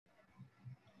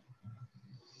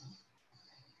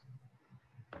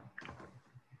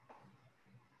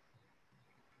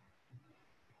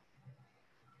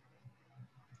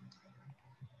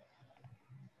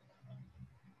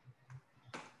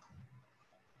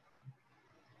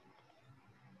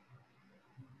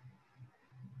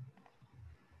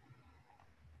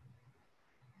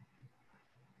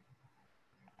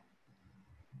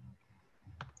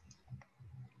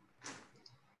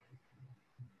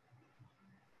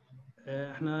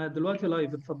احنا دلوقتي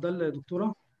لايف، اتفضل يا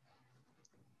دكتورة.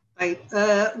 طيب,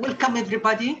 welcome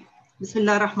everybody.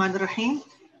 Bismillah ar-Rahman ar-Rahim.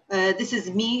 This is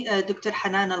me, Dr.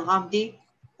 Hanan Al-Ghamdi.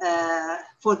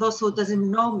 For those who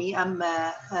doesn't know me, I'm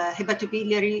a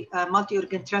hepatobiliary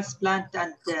multi-organ transplant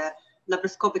and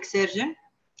laparoscopic surgeon,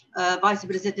 Vice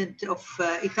President of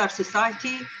ITHAR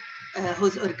Society,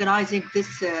 who's organizing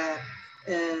this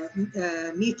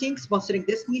meeting, sponsoring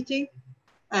this meeting,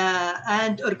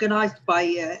 and organized by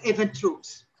Event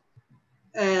Troops.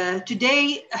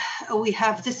 Today, we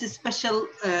have this special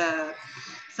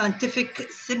scientific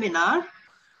seminar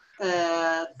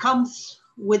comes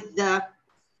with the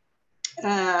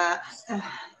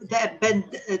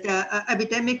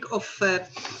epidemic of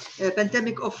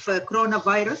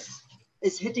coronavirus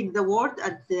is hitting the world,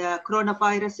 and the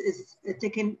coronavirus is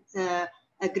taking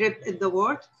a grip in the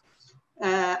world.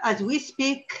 As we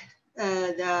speak,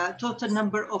 the total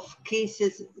number of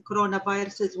cases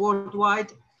coronaviruses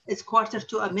worldwide is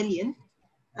 250,000,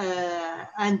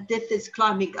 and death is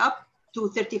climbing up to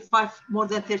more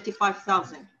than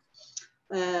 35,000.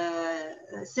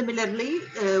 Similarly,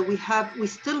 we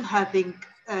still having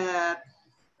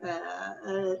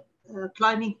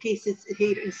climbing cases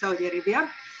here in Saudi Arabia.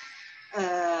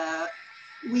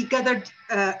 We gathered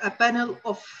a panel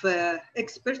of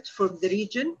experts from the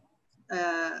region.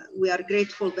 We are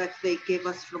grateful that they gave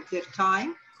us from their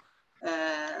time.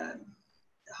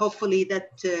 Hopefully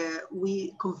that we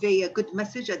convey a good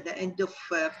message at the end of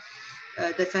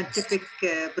the scientific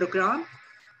program.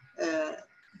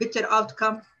 Better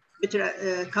outcome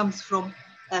comes from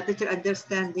better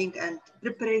understanding and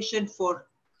preparation for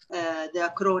the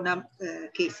corona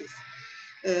cases.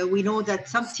 We know that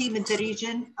some team in the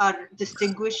region are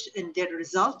distinguished in their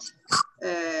results.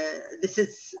 This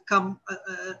is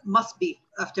must be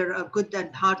after a good and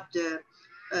hard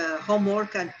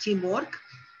homework and teamwork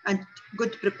and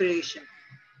good preparation.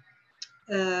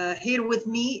 Here with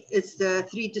me is the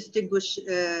three distinguished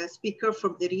speakers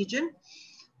from the region.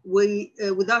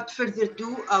 Without further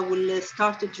ado, I will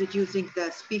start introducing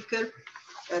the speaker.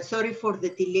 Sorry for the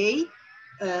delay.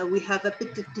 We have a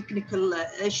bit of technical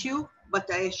issue, but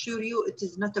I assure you it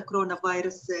is not a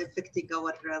coronavirus affecting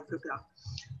our program.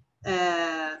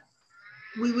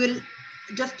 We will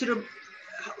just a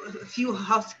few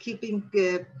housekeeping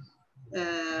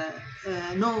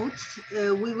notes.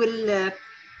 We will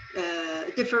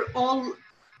defer all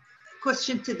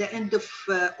questions to the end of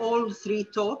all three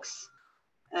talks.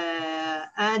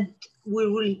 And we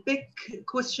will pick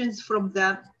questions from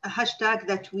the hashtag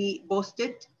that we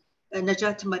posted,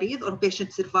 Najat Marid, or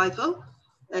patient survival.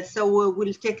 So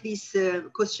we'll take these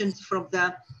questions from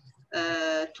the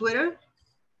Twitter,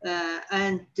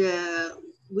 and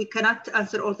we cannot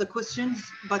answer all the questions,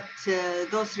 but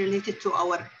those related to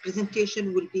our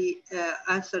presentation will be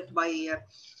answered by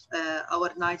our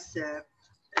nice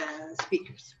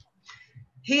speakers.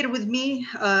 Here with me,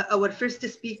 our first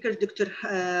speaker, Dr.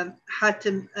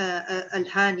 Hatem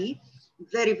Al-Hani,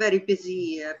 very, very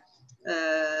busy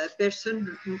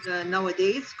person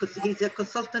nowadays, because he's a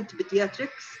consultant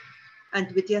pediatrics and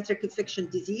pediatric infection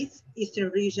disease, Eastern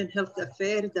Region Health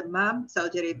Affairs, Dammam,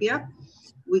 Saudi Arabia.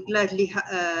 We gladly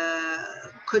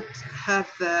could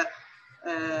have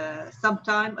some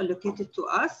time allocated to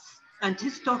us, and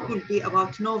his talk will be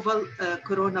about novel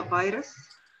coronavirus,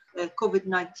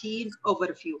 COVID-19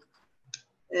 overview.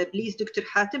 Please, Dr.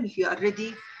 Hatem, if you are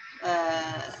ready,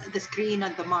 the screen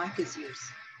and the mic is yours.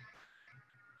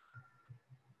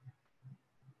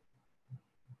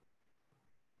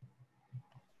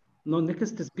 No,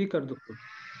 next speaker, Doctor.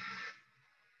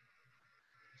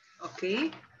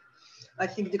 Okay. I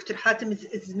think Dr. Hatem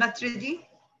is not ready.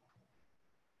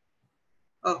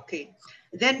 Okay.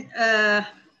 Then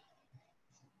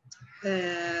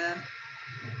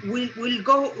we'll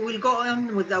go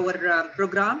on with our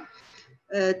program.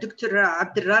 Dr.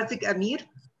 Abdul Razik Amir,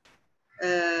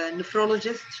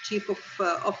 nephrologist, Chief of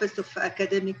Office of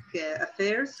Academic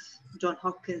Affairs, John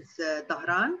Hopkins,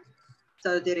 Dhahran,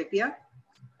 Saudi Arabia.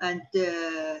 And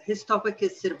his topic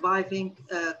is surviving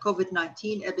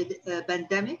COVID-19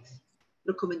 pandemic,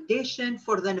 recommendation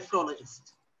for the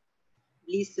nephrologist.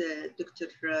 Please, Dr.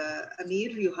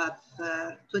 Amir, you have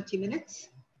 20 minutes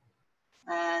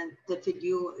and the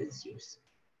video is yours.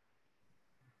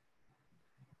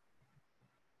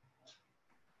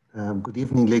 Good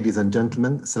evening, ladies and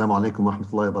gentlemen. Assalamu alaikum wa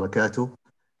rahmatullahi wa barakatuh.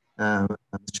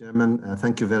 Mr. Chairman,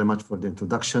 thank you very much for the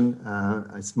introduction.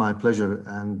 It's my pleasure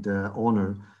and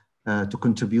honor to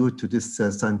contribute to this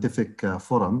scientific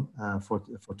forum for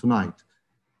tonight.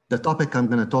 The topic I'm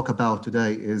going to talk about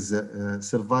today is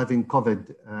surviving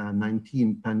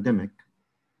COVID-19 pandemic,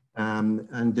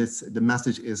 And the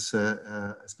message is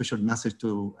a special message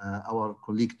to our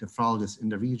colleague nephrologists in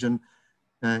the region,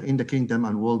 in the kingdom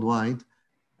and worldwide.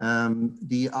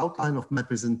 The outline of my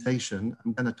presentation,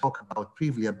 I'm going to talk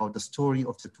briefly about the story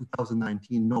of the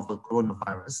 2019 novel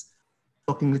coronavirus,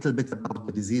 talking a little bit about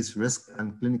the disease risk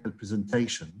and clinical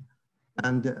presentation,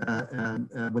 and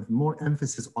with more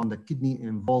emphasis on the kidney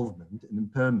involvement and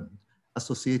impairment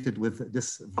associated with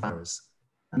this virus.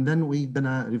 And then we're going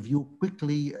to review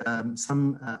quickly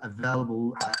some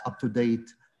available up-to-date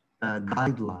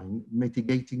guideline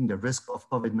mitigating the risk of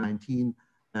COVID-19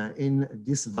 in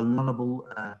this vulnerable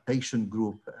patient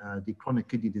group, the chronic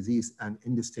kidney disease and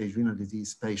end-stage renal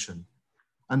disease patient.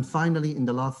 And finally, in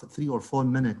the last 3 or 4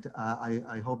 minutes,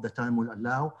 I hope the time will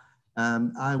allow,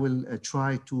 I will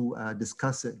try to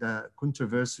discuss the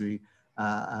controversy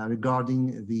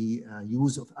regarding the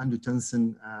use of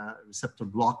angiotensin receptor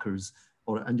blockers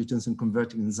or angiotensin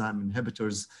converting enzyme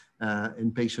inhibitors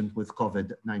in patients with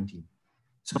COVID-19.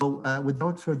 So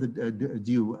without further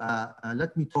ado,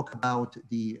 let me talk about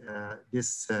the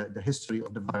history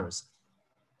of the virus.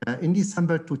 In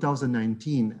December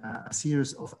 2019, a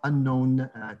series of unknown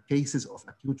cases of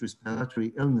acute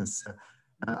respiratory illness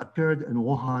occurred in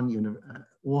Wuhan,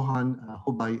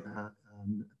 Hubei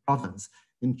province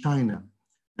in China,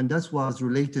 and that was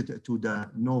related to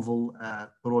the novel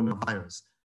coronavirus.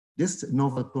 This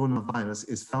novel coronavirus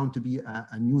is found to be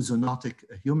a new zoonotic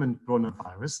human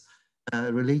coronavirus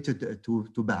related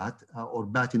to bat or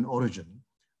bat in origin.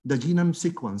 The genome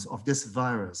sequence of this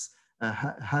virus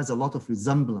has a lot of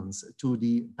resemblance to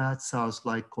the bat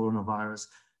SARS-like coronavirus,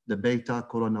 the beta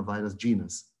coronavirus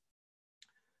genus.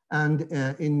 And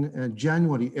in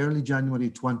early January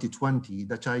 2020,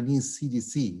 the Chinese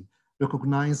CDC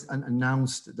recognized and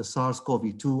announced the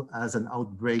SARS-CoV-2 as an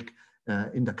outbreak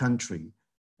in the country.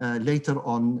 Later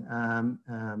on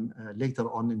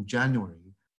in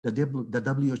January, the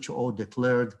WHO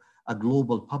declared a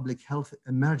global public health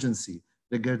emergency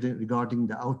regarding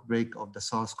the outbreak of the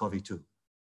SARS-CoV-2.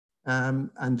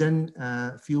 And then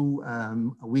a few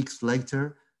weeks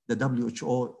later, the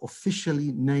WHO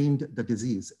officially named the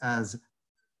disease as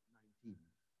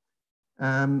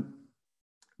COVID-19.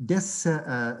 This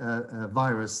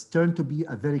virus turned to be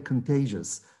a very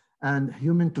contagious, and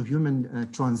human-to-human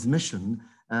transmission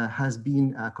has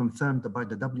been confirmed by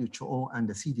the WHO and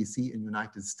the CDC in the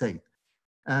United States.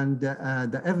 And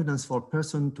the evidence for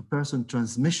person-to-person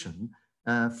transmission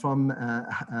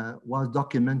was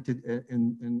documented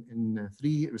in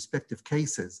 3 respective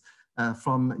cases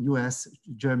from US,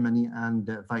 Germany, and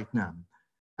Vietnam.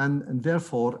 And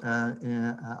therefore,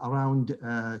 around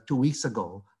 2 weeks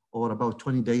ago, or about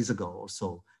 20 days ago or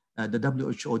so, the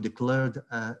WHO declared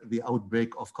the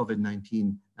outbreak of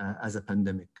COVID-19 as a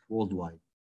pandemic worldwide.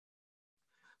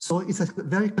 So it's a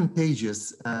very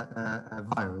contagious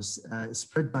virus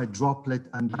spread by droplet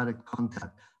and direct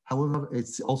contact. However,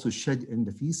 it's also shed in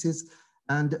the feces,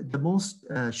 and the most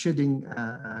shedding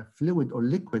fluid or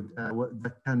liquid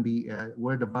that can be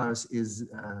where the virus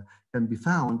can be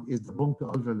found is the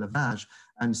bronchoalveolar lavage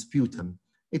and sputum.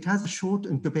 It has a short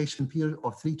incubation period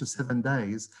of 3 to 7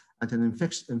 days and can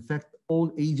infect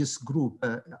all ages group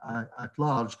at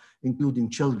large, including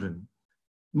children.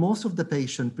 Most of the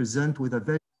patients present with a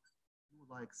very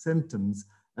flu-like symptoms,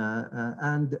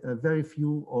 and very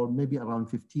few, or maybe around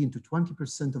 15 to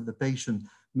 20% of the patient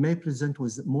may present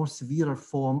with more severe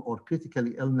form or critical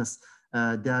illness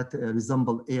that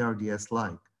resemble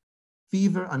ARDS-like.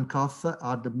 Fever and cough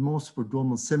are the most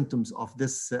prodromal symptoms of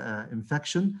this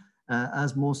infection,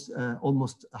 as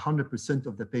almost 100%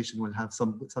 of the patient will have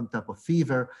some type of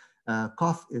fever.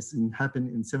 Cough happen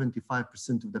in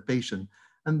 75% of the patient.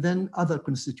 And then other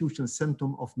constitutional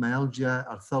symptoms of myalgia,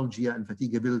 arthalgia, and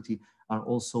fatigability are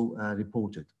also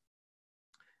reported.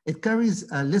 It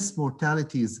carries less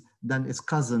mortalities than its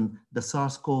cousin, the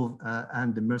SARS-CoV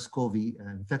and the MERS-CoV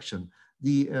infection.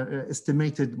 The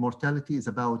estimated mortality is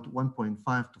about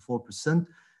 1.5 to 4%.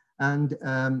 And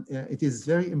it is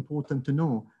very important to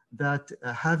know that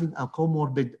having a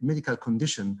comorbid medical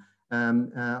condition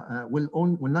will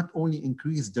not only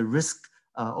increase the risk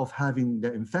of having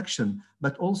the infection,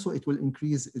 but also it will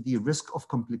increase the risk of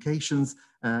complications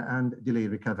and delay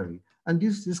recovery. And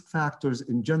these risk factors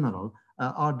in general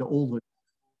are the older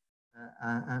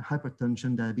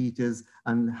hypertension, diabetes,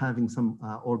 and having some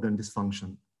organ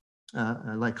dysfunction,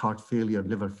 like heart failure,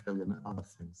 liver failure, and other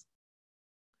things.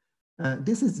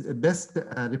 This is best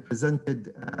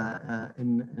represented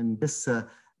in this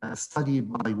study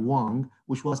by Wang,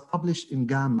 which was published in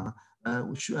JAMA,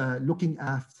 looking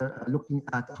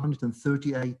at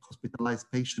 138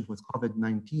 hospitalized patients with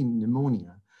COVID-19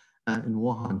 pneumonia in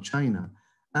Wuhan, China.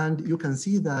 And you can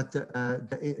see that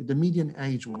the median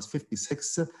age was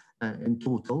 56 in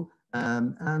total.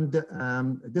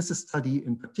 This study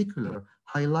in particular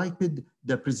highlighted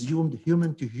the presumed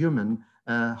human-to-human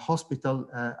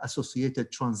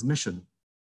hospital-associated transmission,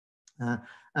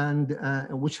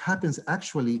 which happens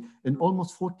actually in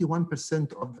almost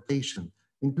 41% of the patient,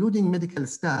 including medical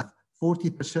staff.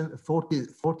 40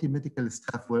 medical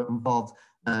staff were involved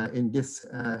in this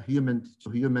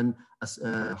human-to-human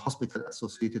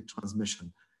hospital-associated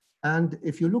transmission. And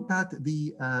if you look at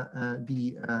the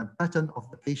pattern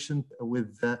of the patient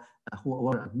with who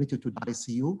were admitted to the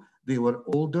ICU, they were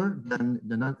older than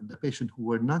the patient who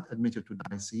were not admitted to the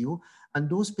ICU. And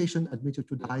those patients admitted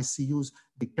to the ICUs,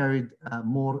 they carried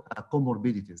more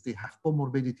comorbidities. They have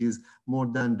comorbidities more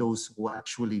than those who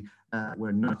actually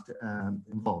were not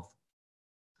involved.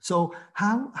 So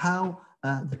how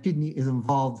the kidney is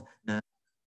involved in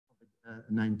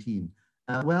COVID-19?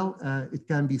 It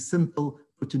can be simple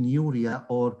proteinuria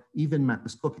or even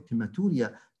macroscopic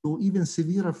hematuria to even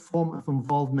severer form of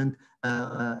involvement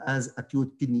as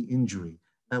acute kidney injury,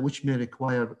 which may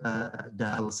require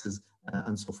dialysis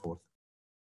and so forth.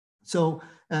 So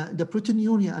the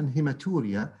proteinuria and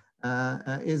hematuria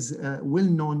is a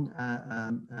well-known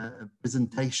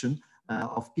presentation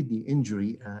of kidney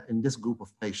injury in this group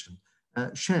of patients.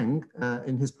 Sheng,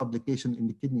 in his publication in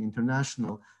the Kidney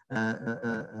International,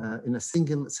 in a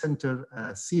single center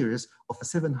series of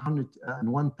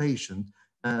 701 patients,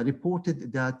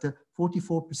 reported that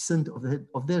 44%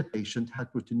 of their patients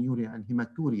had proteinuria and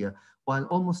hematuria, while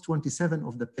almost 27%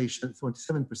 of the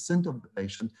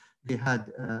patients, they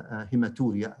had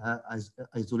hematuria,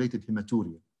 isolated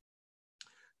hematuria.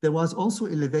 There was also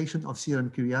elevation of serum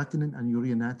creatinine and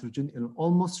urea nitrogen in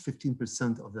almost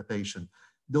 15% of the patient.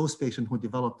 Those patients who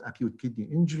developed acute kidney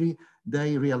injury,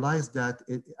 they realized that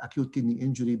acute kidney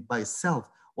injury by itself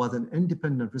was an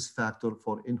independent risk factor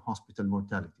for in-hospital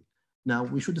mortality. Now,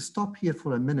 we should stop here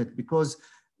for a minute because,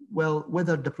 well,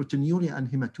 whether the proteinuria and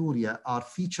hematuria are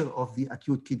feature of the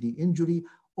acute kidney injury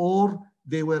or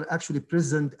they were actually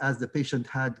present as the patient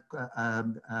had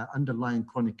underlying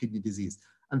chronic kidney disease.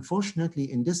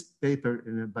 Unfortunately, in this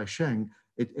paper by Sheng,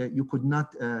 you could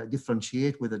not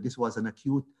differentiate whether this was an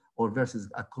acute or versus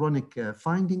a chronic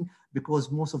finding because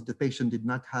most of the patients did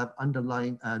not have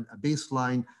underlying a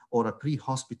baseline or a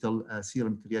pre-hospital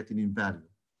serum creatinine value.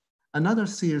 Another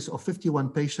series of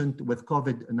 51 patients with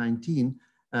COVID-19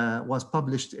 was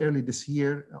published early this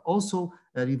year, also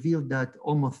revealed that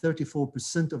almost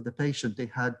 34% of the patients, they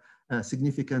had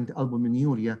significant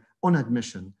albuminuria on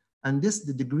admission. And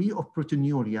the degree of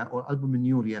proteinuria or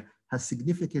albuminuria has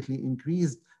significantly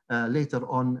increased later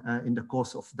on in the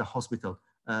course of the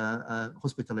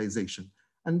hospitalization.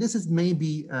 And this is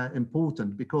maybe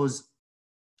important because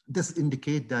this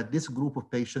indicates that this group of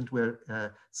patients were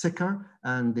sicker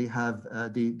and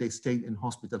they stayed in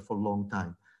hospital for a long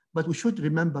time. But we should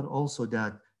remember also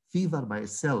that fever by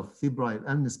itself, febrile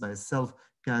illness by itself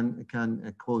can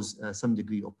cause some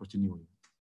degree of proteinuria.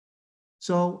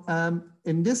 So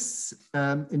in this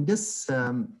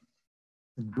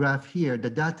graph here, the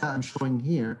data I'm showing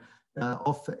here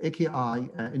of AKI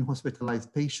in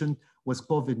hospitalized patient with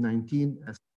COVID-19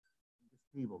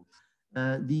 table.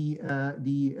 The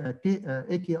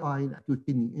AKI acute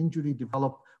kidney injury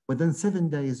developed within 7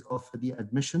 days of the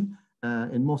admission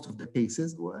in most of the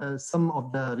cases. Some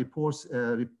of the reports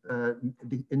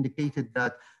indicated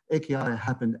that AKI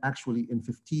happened actually in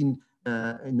 15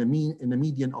 in the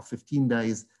median of 15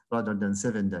 days rather than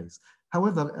 7 days.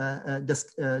 However,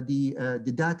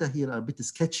 the data here are a bit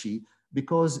sketchy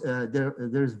because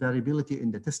there's variability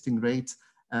in the testing rates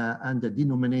and the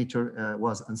denominator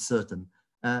was uncertain.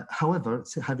 However,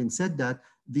 having said that,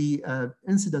 the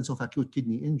incidence of acute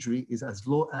kidney injury is as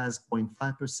low as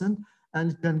 0.5%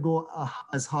 and it can go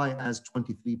as high as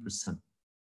 23%.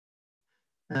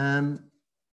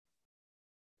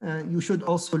 You should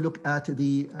also look at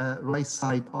the right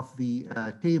side of the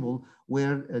table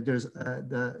where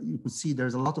you could see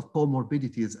there's a lot of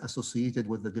comorbidities associated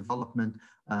with the development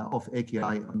of AKI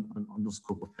on those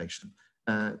group of patients.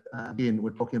 Again,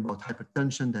 we're talking about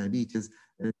hypertension, diabetes,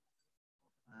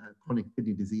 chronic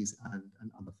kidney disease,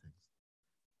 and other things.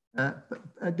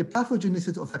 The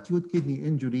pathogenesis of acute kidney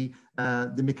injury,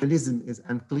 the mechanism is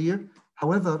unclear.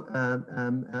 However,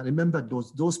 remember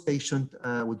those patients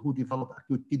who develop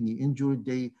acute kidney injury,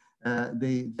 they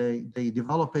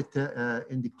develop it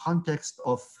in the context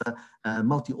of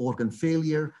multi-organ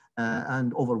failure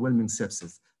and overwhelming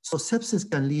sepsis. So sepsis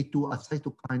can lead to a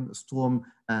cytokine storm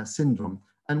syndrome.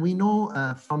 And we know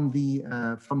from the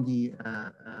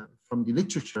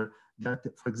literature that,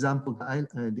 for example,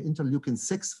 the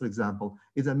interleukin-6, for example,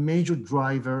 is a major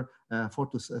driver for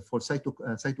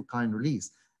cytokine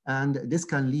release. And this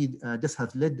can lead, this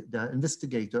has led the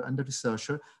investigator and the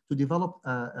researcher to develop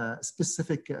a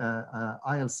specific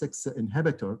IL-6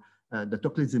 inhibitor, the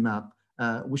tocilizumab,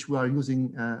 which we are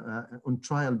using on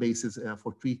trial basis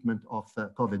for treatment of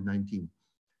COVID-19.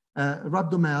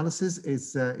 Rhabdomyolysis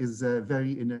is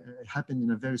happened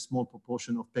in a very small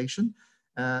proportion of patients.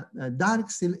 Direct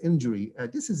cell injury,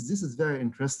 this is very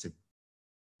interesting,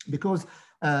 because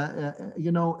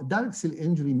direct cell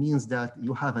injury means that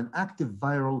you have an active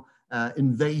viral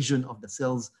invasion of the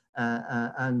cells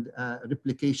and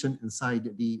replication inside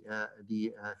the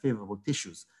favorable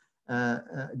tissues.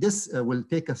 This will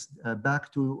take us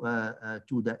back to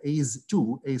the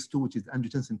ACE2, which is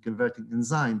angiotensin converting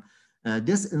enzyme.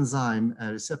 This enzyme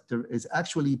receptor is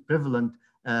actually prevalent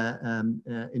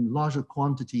in larger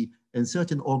quantity in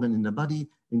certain organs in the body,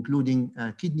 including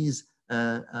kidneys,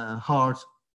 heart,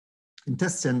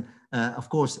 intestine, of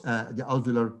course, the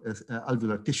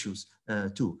alveolar tissues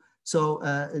too. So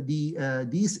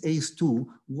these ACE2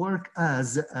 work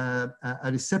as a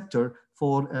receptor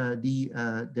for the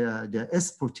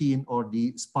S protein, or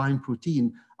the spine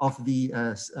protein of the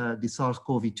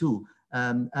SARS-CoV-2.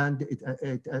 And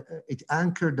it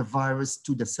anchored the virus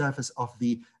to the surface of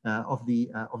the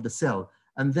cell,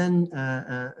 and then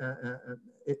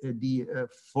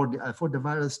for the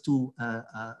virus to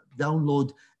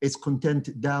download its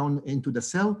content down into the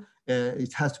cell,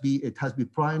 it has to be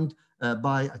primed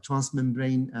by a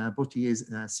transmembrane protease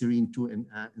serine 2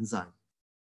 enzyme.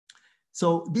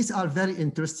 So these are very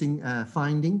interesting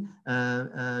findings.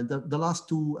 The last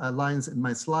two lines in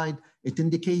my slide, it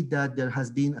indicates that there has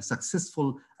been a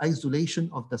successful isolation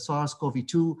of the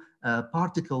SARS-CoV-2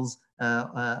 particles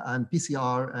and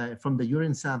PCR from the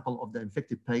urine sample of the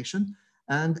infected patient,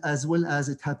 and as well as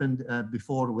it happened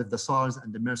before with the SARS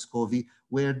and the MERS-CoV,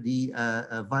 where the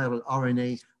viral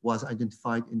RNA was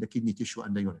identified in the kidney tissue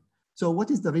and the urine. So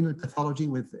what is the renal pathology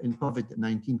in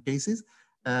COVID-19 cases?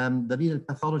 The renal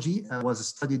pathology was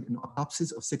studied in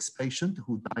autopsies of 6 patients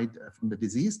who died from the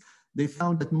disease. They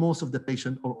found that most of the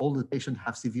patients, or all the patients,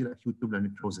 have severe acute tubular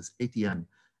necrosis, ATN,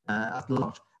 at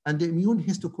large. And the immune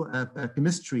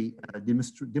histochemistry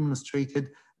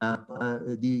demonstrated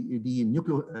the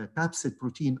nucleocapsid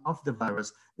protein of the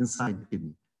virus inside the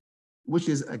kidney, which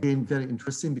is, again, very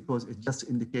interesting, because it just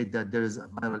indicates that there is a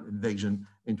viral invasion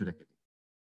into the kidney.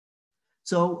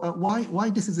 So why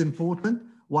this is important?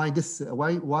 Why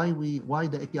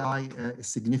the AKI is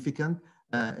significant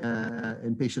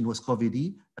in patients with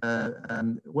COVID?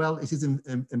 Well, it is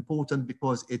important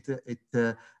because it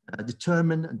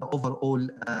determines the overall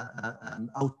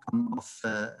outcome of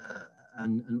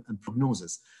and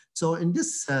prognosis. So in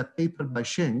this paper by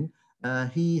Sheng,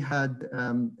 he had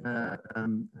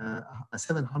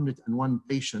 701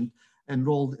 patients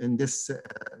enrolled in this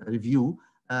review.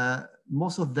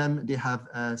 Most of them, they have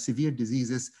severe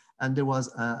diseases, and there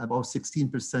was about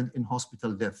 16% in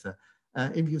hospital death.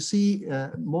 If you see,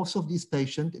 most of these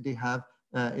patients, they have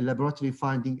a laboratory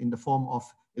finding in the form of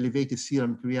elevated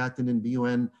serum creatinine,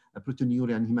 BUN,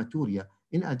 proteinuria, and hematuria.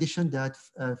 In addition, that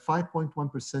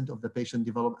 5.1% of the patient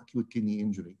develop acute kidney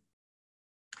injury.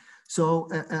 So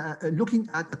looking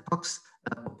at the tox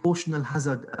proportional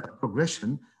hazard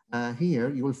progression, here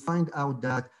you will find out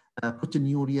that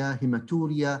proteinuria,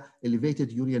 hematuria,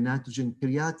 elevated urea nitrogen,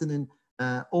 creatinine,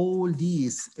 all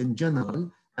these in general,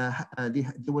 they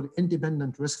were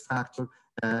independent risk factor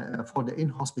for the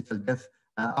in-hospital death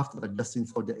after adjusting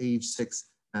for the age,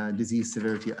 sex, disease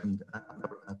severity, and other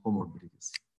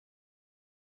comorbidities.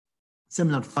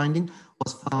 Similar finding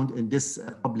was found in this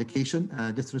publication,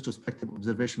 this retrospective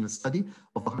observational study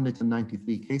of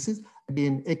 193 cases.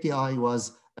 Again, AKI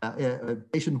was a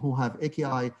patient who have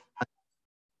AKI had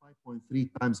 5.3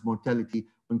 times mortality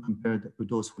when compared to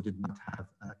those who did not have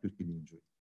acute kidney injury.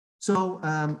 So,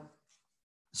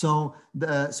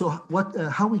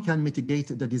 how we can mitigate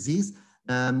the disease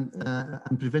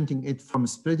and preventing it from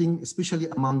spreading, especially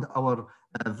among our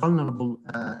vulnerable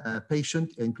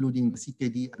patient, including the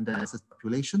CKD and the SS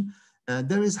population.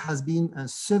 There has been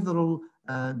several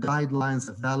guidelines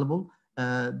available.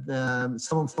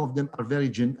 Some of them are very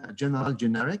general,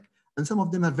 generic, and some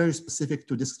of them are very specific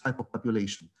to this type of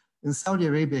population. In Saudi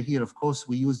Arabia here, of course,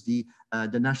 we use the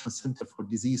National Center for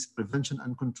Disease Prevention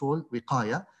and Control,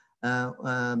 WIQAYA,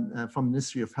 from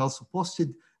Ministry of Health.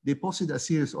 They posted a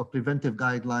series of preventive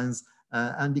guidelines,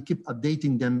 and they keep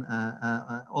updating them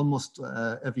almost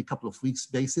every couple of weeks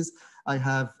basis.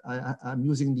 I'm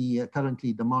using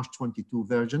currently the March 22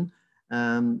 version,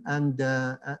 and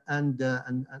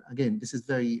again, this is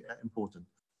very important.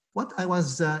 What I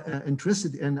was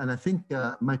interested in, and I think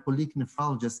my colleague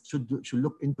nephrologist should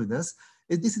look into this,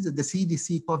 is this is the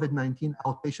CDC COVID-19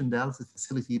 outpatient dialysis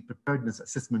facility preparedness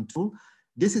assessment tool.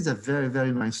 This is a very,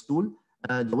 very nice tool.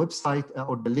 The website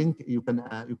or the link, you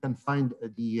can find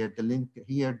the link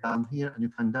here, down here, and you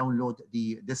can download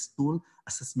this tool,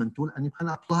 assessment tool, and you can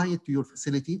apply it to your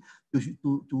facility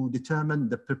to determine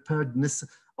the preparedness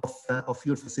of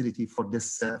your facility for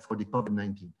this for the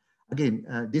COVID-19.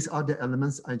 Again, these are the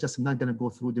elements. I'm not going to go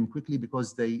through them quickly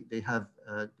because they have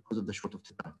because of the short of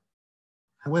time.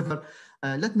 However,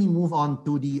 let me move on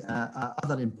to the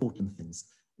other important things.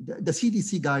 The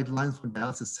CDC guidelines for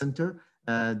dialysis center,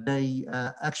 they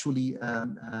actually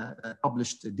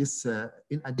published this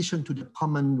in addition to the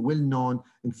common, well-known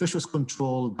infectious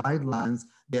control guidelines.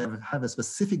 They have a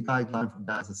specific guideline for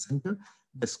dialysis center.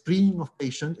 The screening of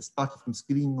patient, starting from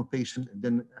screening of patient, and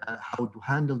then how to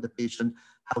handle the patient,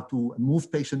 how to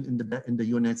move patient in the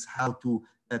units, how to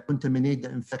contaminate the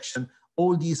infection.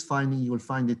 All these findings, you will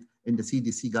find it in the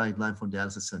CDC guideline for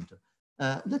dialysis center.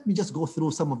 Let me just go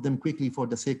through some of them quickly for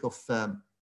the sake of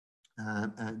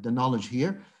the knowledge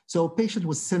here. So patient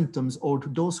with symptoms or to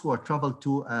those who are traveled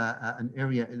to an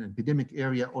area, an epidemic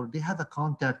area, or they have a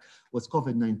contact with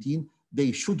COVID-19,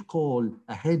 they should call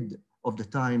ahead of the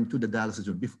time to the dialysis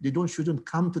unit. If they shouldn't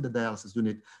come to the dialysis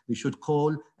unit, they should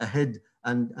call ahead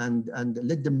and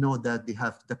let them know that they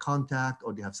have the contact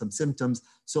or they have some symptoms,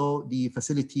 so the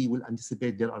facility will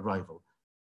anticipate their arrival.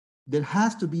 There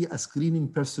has to be a screening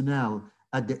personnel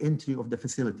at the entry of the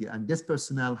facility, and this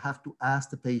personnel have to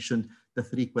ask the patient the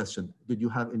 3 questions. Did you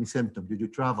have any symptom? Did you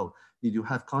travel? Did you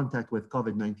have contact with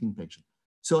COVID-19 patient?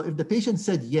 So if the patient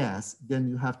said yes, then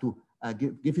you have to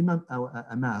give him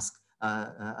a mask,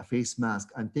 a face mask,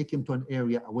 and take him to an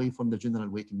area away from the general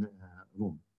waiting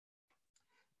room.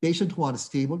 Patients who are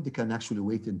stable, they can actually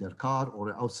wait in their car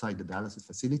or outside the dialysis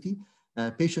facility.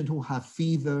 Patients who have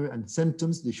fever and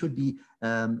symptoms, they should be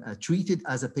treated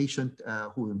as a patient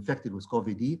who infected with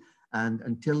COVID and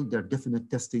until their definite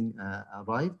testing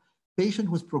arrive. Patient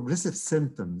with progressive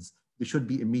symptoms, they should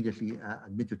be immediately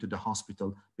admitted to the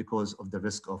hospital because of the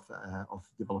risk of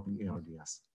developing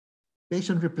ARDS.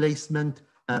 Patient replacement,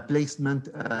 placement,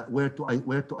 where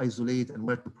to isolate and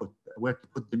where to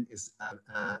put them is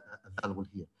available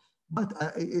here. But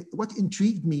what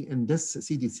intrigued me in this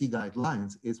CDC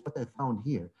guidelines is what I found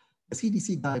here. The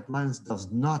CDC guidelines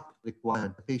does not require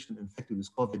the patient infected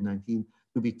with COVID-19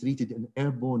 to be treated in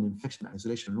airborne infection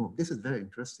isolation room. This is very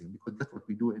interesting because that's what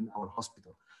we do in our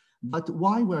hospital. But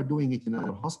why we're doing it in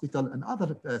our hospital and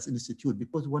other institute?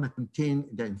 Because we want to contain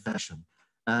the infection.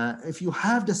 If you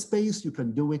have the space, you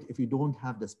can do it. If you don't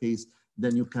have the space,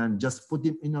 then you can just put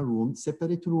them in a room,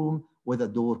 separate room with a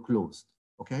door closed,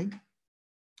 okay?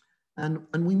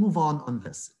 And we move on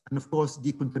this. And of course,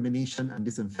 decontamination and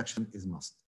disinfection is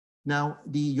must. Now,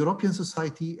 the European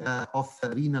Society of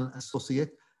Renal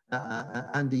Associate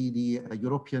and the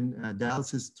European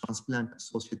Dialysis Transplant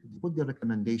Associate put their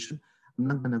recommendation. I'm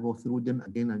not going to go through them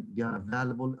again. They are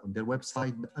available on their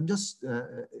website, but I'm just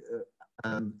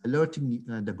alerting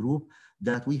the group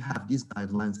that we have these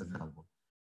guidelines available.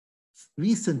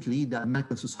 Recently, the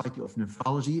American Society of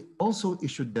Nephrology also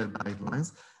issued their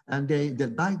guidelines, and the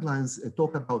guidelines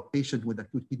talk about patients with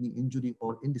acute kidney injury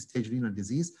or end-stage renal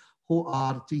disease who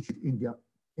are treated in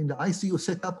the ICU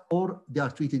setup or they are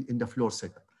treated in the floor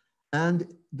setup. And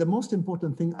the most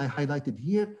important thing I highlighted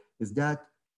here is that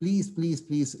please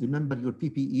remember your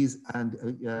PPEs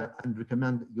and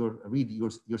recommend read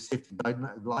your safety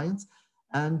guidelines.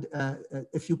 And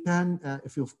if you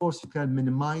of course you can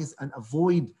minimize and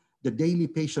avoid the daily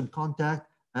patient contact,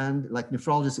 and like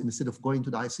nephrologists, instead of going to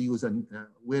the ICUs and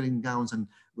wearing gowns and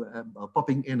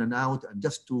popping in and out and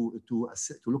just to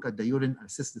look at the urine and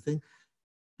assess the thing,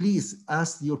 please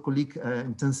ask your colleague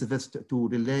intensivist to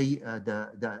relay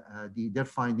their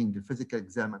finding, the physical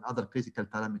exam and other critical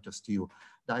parameters to you.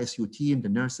 The ICU team, the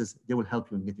nurses, they will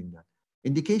help you in getting that.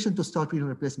 Indication to start renal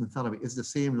replacement therapy is the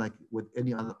same like with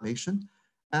any other patient.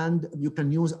 And you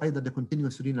can use either the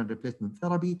continuous renal replacement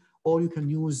therapy, or you can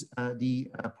use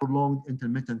the prolonged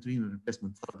intermittent renal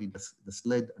replacement therapy, the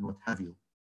SLED and what have you.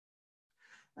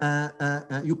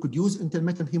 You could use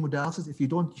intermittent hemodialysis if you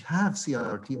don't have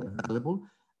CRRT available,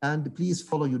 and please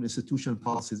follow your institutional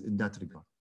policies in that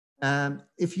regard.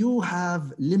 If you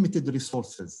have limited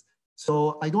resources,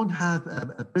 so I don't have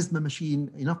a Prisma machine,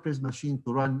 enough Prisma machine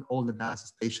to run all the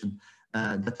dialysis patients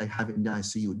that I have in the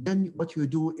ICU. Then what you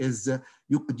do is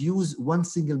you could use one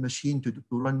single machine to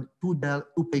run two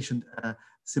patients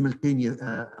simultaneous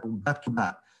back to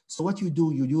back. So what you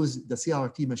do, you use the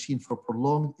CRT machine for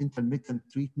prolonged intermittent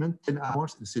treatment, 10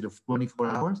 hours instead of 24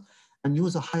 hours. and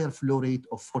use a higher flow rate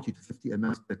of 40 to 50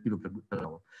 ml per kilogram per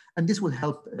hour. And this will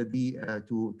help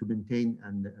to maintain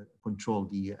and control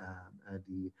the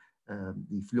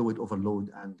fluid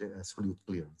overload and solute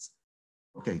clearance.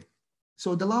 Okay,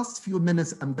 so the last few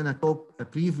minutes, I'm going to talk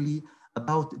briefly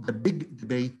about the big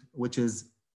debate, which is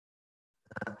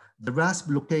the RAS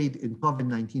blockade in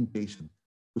COVID-19 patient,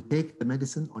 to take the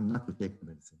medicine or not to take the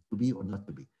medicine, to be or not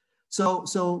to be. So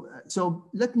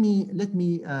let me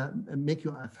make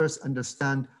you first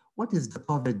understand what is the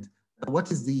COVID,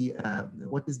 what is the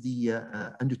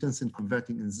angiotensin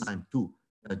converting enzyme 2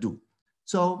 do.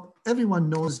 So everyone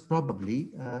knows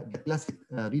probably the classic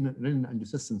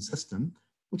renin-angiotensin system,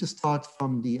 which starts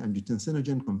from the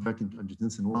angiotensinogen converting to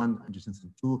angiotensin 1,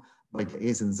 angiotensin 2 by the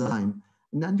ACE enzyme.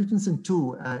 And angiotensin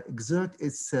 2 exerts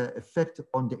its effect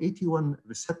on the AT1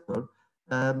 receptor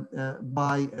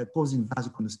by causing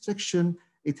vasoconstriction.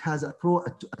 It has a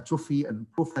pro-atrophy and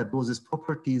pro-fibrosis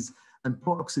properties and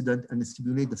pro-oxidant and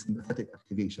stimulate the sympathetic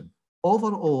activation.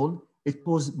 Overall, it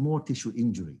causes more tissue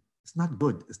injury. It's not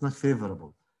good, it's not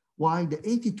favorable. While the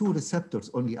AT2 receptors,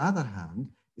 on the other hand,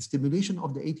 stimulation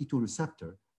of the AT2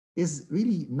 receptor is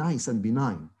really nice and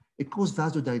benign. It causes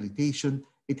vasodilation,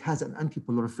 it has an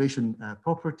anti-proliferation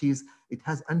properties, it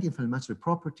has anti-inflammatory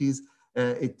properties,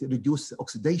 it reduces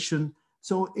oxidation.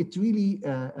 So it really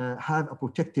have a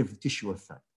protective tissue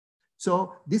effect.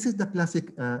 So this is the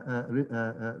classic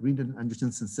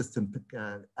renin-angiotensin system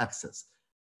axis.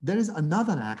 There is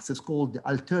another axis called the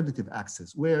alternative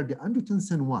axis, where the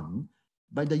angiotensin 1,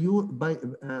 by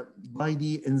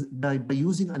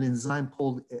using an enzyme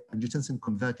called angiotensin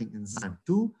converting enzyme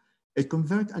 2, it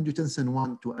converts angiotensin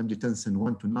 1 to angiotensin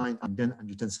 1 to 9 and then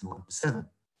angiotensin 1 to 7.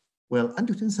 Well,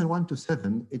 angiotensin 1 to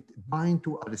 7, it binds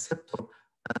to a receptor,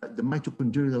 the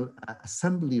mitochondrial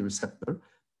assembly receptor,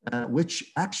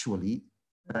 which actually,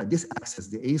 this axis,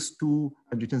 the ACE2,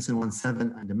 angiotensin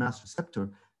 1,7, and the MAS receptor,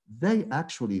 they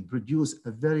actually produce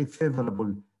a very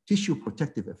favorable tissue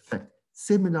protective effect,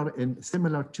 similar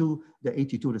to the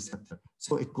AT2 receptor.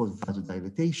 So it causes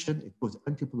vasodilatation, it causes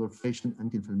anti-proliferation,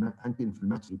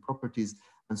 anti-inflammatory properties,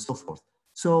 and so forth.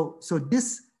 So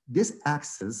this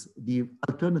axis, the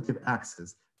alternative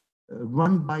axis,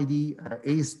 run by the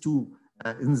ACE2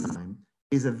 enzyme,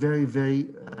 is a very, very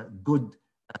good,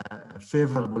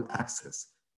 favorable axis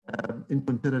in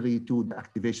contrary to the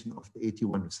activation of the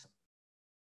AT1 receptor.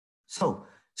 So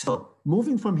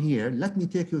moving from here, let me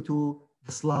take you to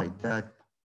the slide that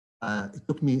it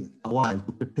took me a while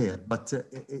to prepare, but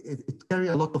it carries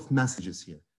a lot of messages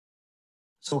here.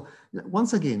 So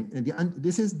once again,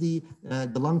 this is the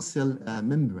lung cell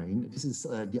membrane. This is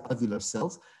the alveolar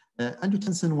cells.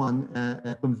 Angiotensin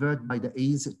 1 convert by the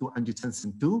ACE to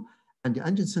angiotensin 2, and the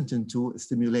angiotensin 2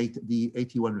 stimulate the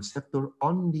AT1 receptor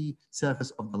on the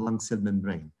surface of the lung cell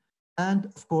membrane. And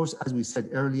of course, as we said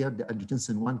earlier, the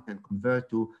angiotensin 1 can convert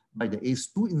by the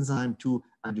ACE2 enzyme to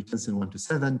angiotensin 1 to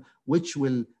 7, which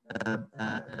will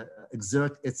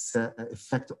exert its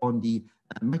effect on the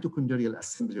mitochondrial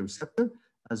assembly receptor,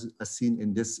 as seen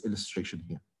in this illustration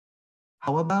here.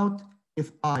 How about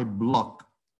if I block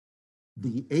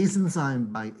the ACE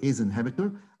enzyme by ACE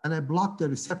inhibitor, and I block the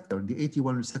receptor, the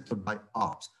AT1 receptor by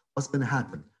ARBs? What's going to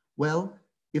happen? Well,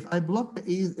 if I block the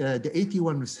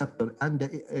AT1 receptor and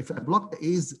if I block the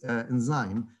ACE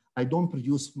enzyme, I don't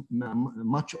produce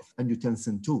much of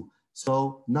angiotensin 2.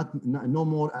 So no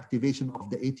more activation of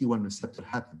the AT1 receptor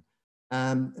happen,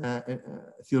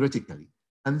 theoretically.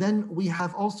 And then we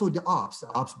have also the ARBs. The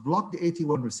ARBs block the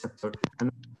AT1 receptor,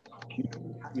 and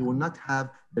you will not have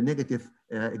the negative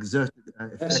exerted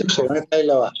effect.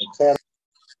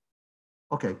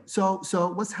 Okay, so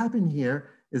what's happening here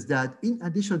is that in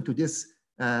addition to this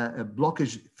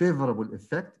blockage favorable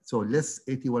effect, so less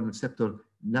AT1 receptor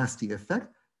nasty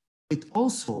effect, it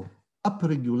also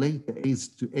upregulate the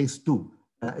ACE2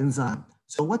 enzyme.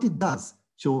 So what it does,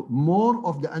 so more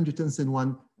of the angiotensin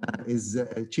 1 is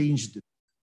changed to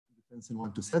angiotensin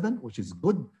 1 to 7, which is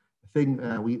good thing.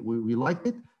 We like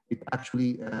it. It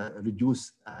actually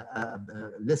reduce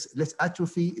less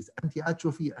atrophy, it's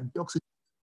anti-atrophy, antioxidant,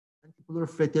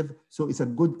 anti-proliferative, so it's a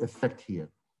good effect here.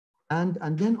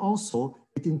 And then also,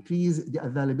 it increases the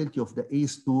availability of the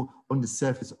ACE2 on the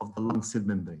surface of the lung cell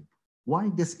membrane. Why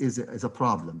this is a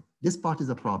problem? This part is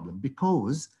a problem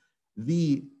because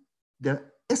the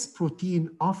S protein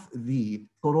of the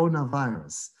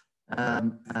coronavirus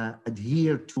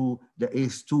adhere to the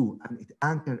ACE2 and it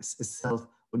anchors itself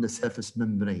on the surface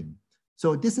membrane.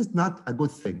 So this is not a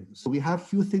good thing. So we have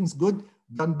few things good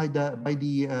done by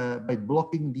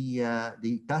blocking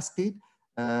the cascade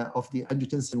of the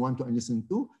angiotensin 1 to angiotensin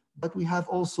 2, but we have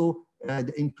also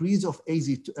the increase of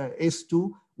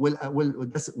ACE2,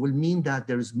 will mean that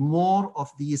there is more of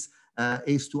these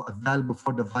ACE2 available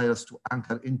for the virus to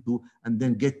anchor into and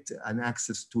then get an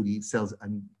access to the cells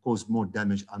and cause more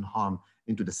damage and harm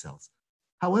into the cells.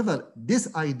 However,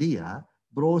 this idea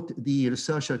brought the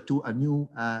researcher to a new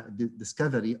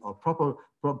discovery or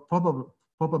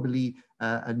probably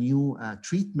a new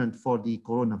treatment for the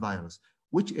coronavirus,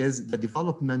 which is the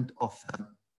development of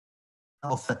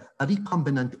a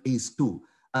recombinant ACE2.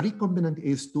 A recombinant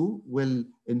ACE2 will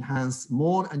enhance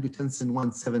more angiotensin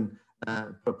 1-7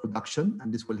 production,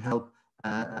 and this will help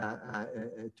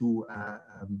to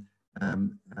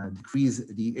decrease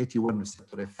the AT1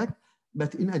 receptor effect.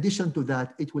 But in addition to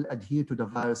that, it will adhere to the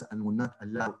virus and will not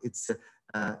allow its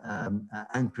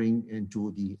anchoring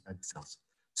into the cells.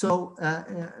 So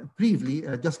briefly,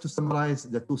 just to summarize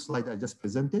the two slides I just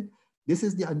presented, this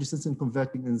is the angiotensin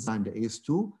converting enzyme, the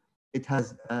ACE2. It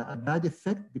has a bad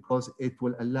effect because it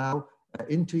will allow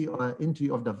entry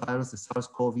of the virus, the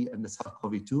SARS-CoV and the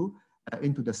SARS-CoV-2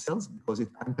 into the cells because it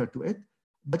anchored to it.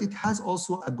 But it has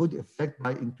also a good effect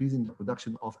by increasing the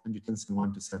production of angiotensin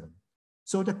 1-7.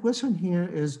 So the question here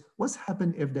is, what's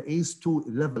happened if the ACE2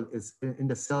 level is in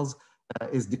the cells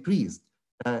is decreased?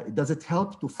 Does it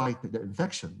help to fight the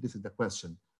infection? This is the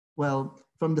question. Well,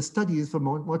 from the studies, from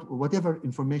whatever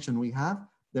information we have,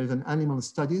 there's an animal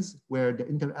studies where the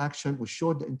interaction, we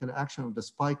showed the interaction of the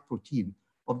spike protein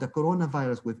of the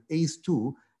coronavirus with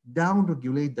ACE2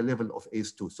 down-regulate the level of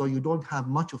ACE2. So you don't have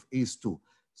much of ACE2.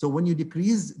 So when you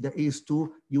decrease the ACE2,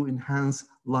 you enhance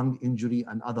lung injury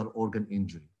and other organ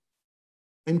injury.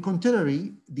 In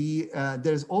contrary,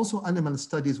 there's also animal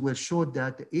studies where showed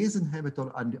that the ACE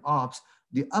inhibitor and the ARBs,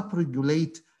 they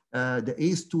upregulate the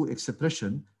ACE2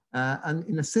 expression, and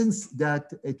in a sense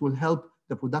that it will help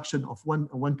the production of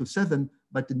 1-7,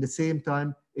 but in the same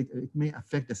time, it may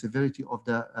affect the severity of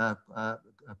the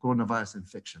coronavirus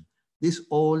infection. These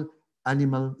all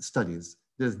animal studies.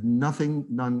 There's nothing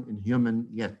done in human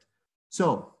yet.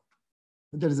 So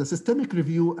there is a systemic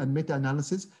review and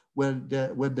meta-analysis where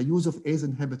the use of ACE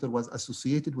inhibitor was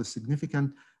associated with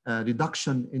significant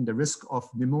reduction in the risk of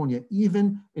pneumonia,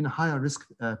 even in a higher risk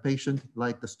patient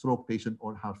like the stroke patient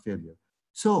or heart failure.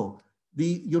 So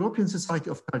the European Society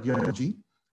of Cardiology,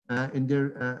 in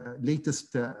their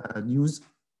latest news,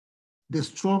 they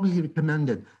strongly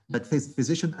recommended that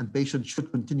physician and patient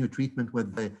should continue treatment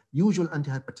with the usual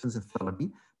antihypertensive therapy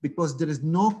because there is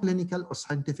no clinical or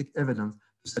scientific evidence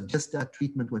to suggest that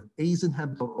treatment with ACE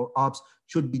inhibitor or ARBs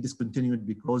should be discontinued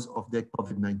because of the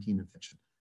COVID-19 infection.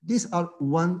 These are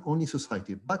one only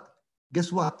society, but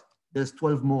guess what? There's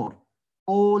 12 more.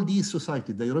 All these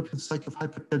societies, the European Society of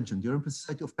Hypertension, the European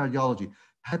Society of Cardiology,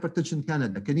 Hypertension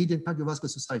Canada, Canadian Cardiovascular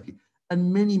Society,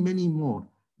 and many, many more,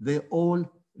 they all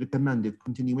recommended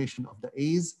continuation of the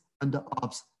ACE and the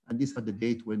ARBs, and these are the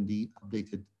date when the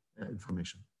updated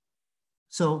information.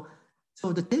 So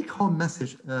the take-home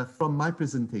message from my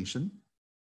presentation,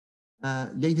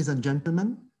 ladies and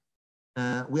gentlemen,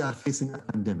 we are facing a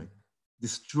pandemic.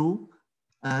 This is true,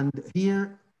 and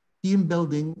here team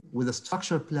building with a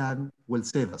structured plan will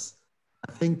save us.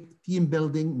 I think team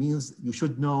building means you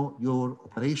should know your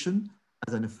operation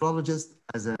as a nephrologist,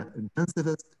 as an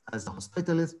intensivist, as a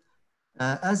hospitalist,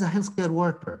 as a healthcare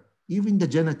worker. Even the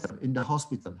janitor in the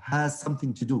hospital has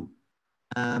something to do.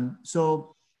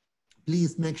 So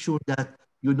please make sure that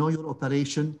you know your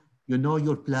operation, you know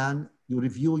your plan, you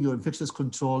review your infectious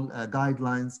control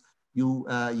guidelines, you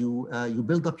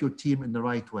build up your team in the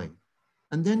right way.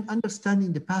 And then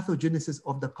understanding the pathogenesis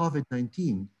of the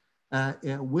COVID-19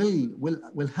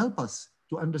 will help us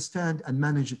to understand and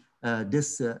manage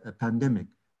this pandemic.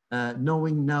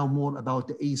 Knowing now more about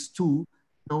the ACE2,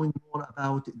 knowing more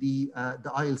about the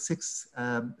IL-6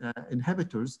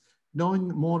 inhibitors, knowing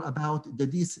more about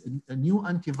these new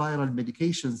antiviral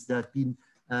medications that have been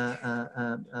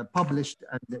published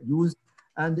and used.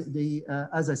 And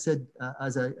as I said,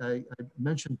 as I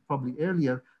mentioned probably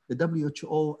earlier, the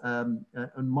WHO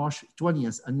on March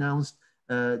 20th announced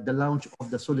the launch of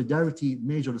the Solidarity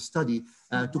Major Study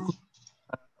to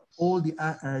all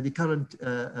the current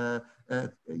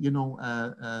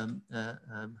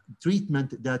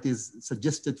treatment that is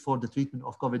suggested for the treatment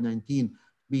of COVID-19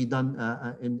 be done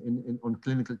on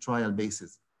clinical trial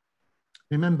basis.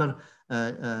 Remember,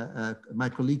 my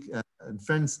colleague and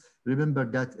friends, remember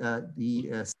that the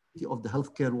safety of the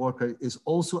healthcare worker is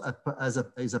also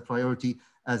a priority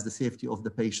as the safety of the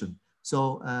patient.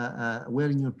 So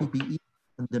wearing your PPE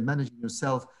and then managing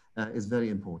yourself is very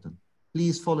important.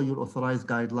 Please follow your authorized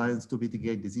guidelines to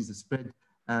mitigate disease spread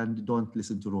and don't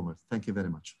listen to rumors. Thank you very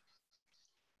much.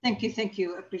 Thank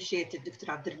you. Appreciate it,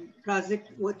 Dr. Abdel Razik.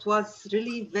 What was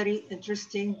really very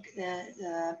interesting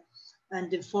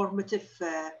and informative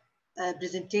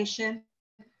presentation.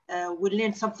 We'll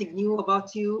learn something new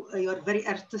about you. You're very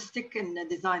artistic in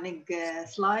designing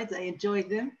slides. I enjoy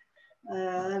them.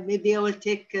 Maybe I will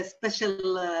take a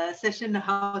special session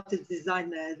how to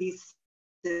design these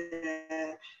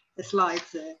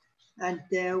slides. And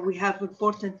we have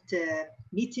important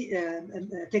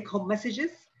take-home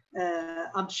messages.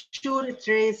 I'm sure it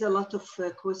raised a lot of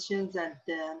questions, and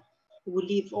we'll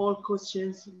leave all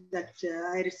questions that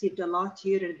I received a lot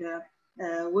here in the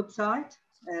website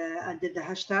and in the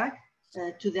hashtag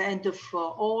to the end of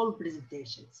all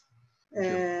presentations.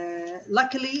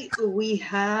 Luckily, we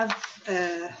have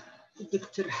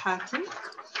Dr. Hatem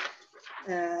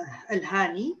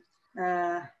Al-Hani.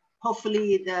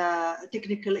 Hopefully, the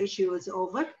technical issue is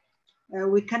over.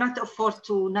 We cannot afford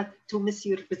to miss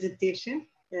your presentation.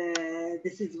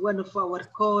 This is one of our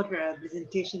core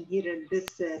presentation here in this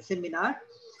seminar.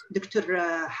 Dr.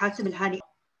 Hatem Al-Hani.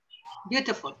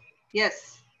 Beautiful.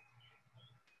 Yes.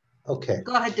 Okay.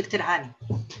 Go ahead, Dr. Hani.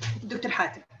 Dr.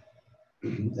 Hatem.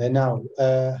 Now,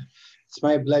 it's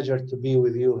my pleasure to be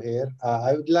with you here.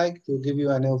 I would like to give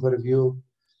you an overview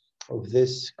of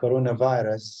this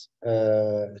coronavirus,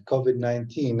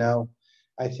 COVID-19. Now,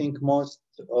 I think most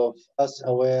of us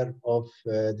aware of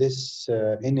this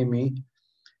enemy.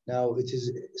 Now, it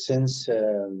is since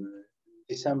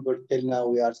December till now,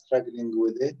 we are struggling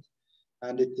with it,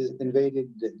 and it has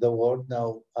invaded the world.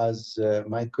 Now, as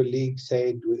my colleague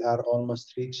said, we are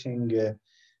almost reaching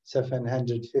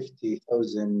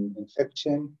 750,000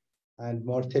 infection and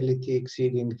mortality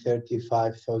exceeding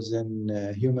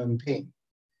 35,000 human beings.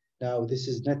 Now, this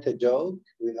is not a joke.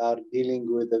 We are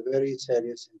dealing with a very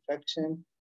serious infection.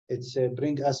 It's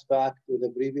bring us back to the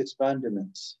previous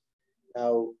pandemics.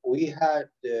 Now, we had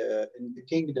in the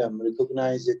kingdom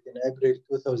recognized it in April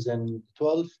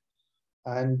 2012,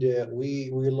 and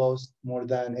we lost more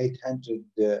than 800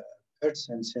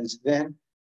 persons since then.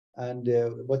 And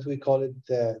what we call it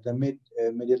the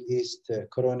Middle East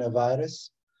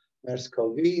coronavirus,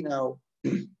 MERS-CoV. Now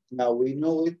we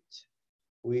know it.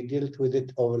 We dealt with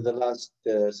it over the last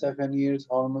 7 years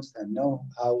almost, and know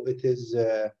how it is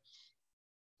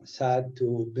sad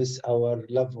to miss our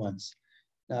loved ones.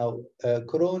 Now,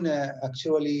 corona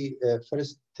actually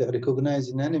first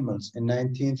recognized in animals in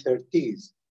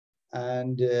 1930s,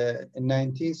 and in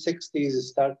 1960s it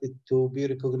started to be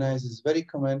recognized as very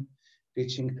common,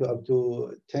 reaching to up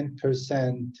to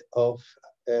 10% of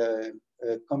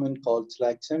common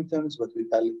colds-like symptoms, what we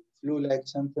call flu-like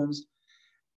symptoms.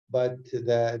 But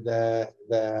the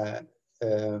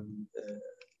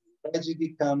tragedy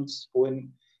comes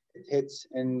when it hits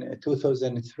in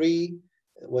 2003,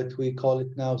 what we call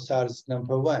it now SARS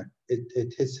 #1.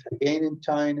 It hits again in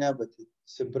China, but it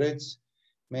spreads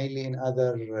mainly in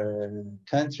other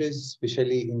countries,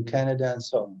 especially in Canada and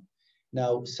so on.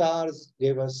 Now, SARS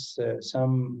gave us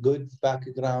some good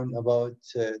background about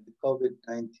the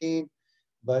COVID-19,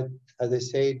 but as I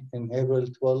said, in April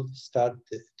 12,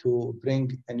 started to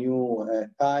bring a new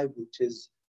type, which is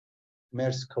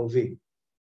MERS-CoV.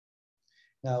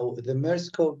 Now, the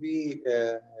MERS-CoV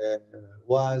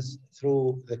was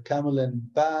through the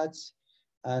camelid bats,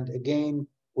 and again,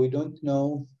 we don't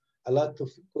know a lot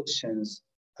of questions,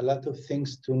 a lot of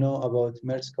things to know about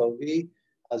MERS-CoV,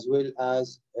 as well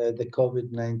as the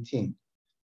COVID-19.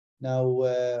 Now,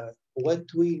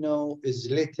 what we know is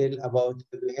little about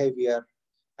the behavior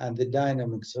and the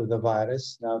dynamics of the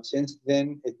virus. Now, since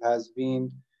then, it has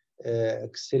been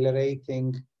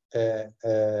accelerating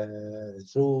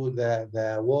through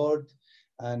the world,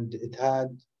 and it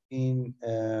had been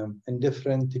in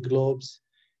different globes,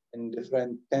 in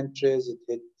different countries. It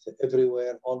hit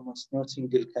everywhere, almost no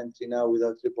single country now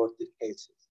without reported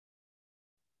cases.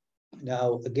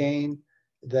 Now, again,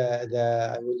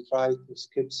 I will try to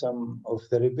skip some of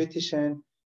the repetition.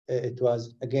 It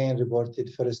was again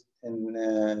reported first in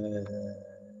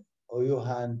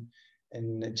Wuhan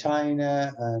in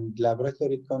China, and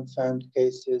laboratory confirmed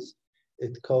cases.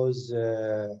 It caused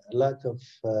a lot of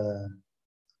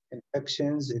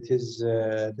infections. It is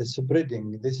the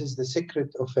spreading. This is the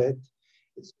secret of it.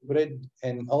 It spread,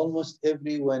 and almost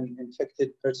everyone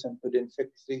infected person could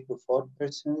infect 3 to 4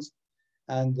 persons.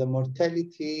 And the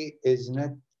mortality is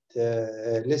not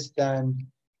less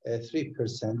than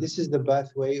 3%. This is the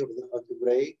pathway of the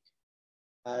outbreak.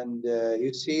 And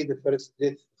you see the first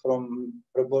death from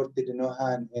reported in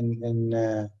Wuhan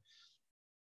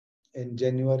in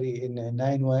January in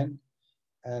 9/1,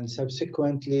 and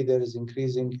subsequently there is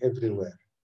increasing everywhere.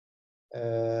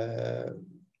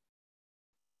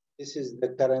 This is the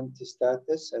current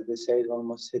status. As I said,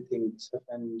 almost hitting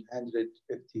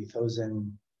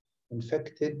 750,000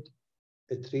 infected.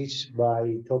 it reached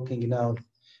by talking now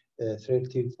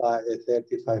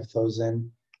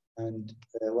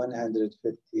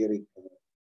 35,150 recovered.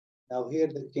 Now here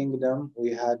the kingdom,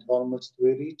 we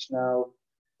reached now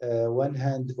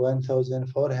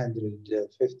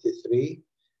 1,453,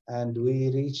 and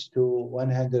we reached to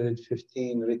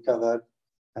 115 recovered,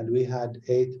 and we had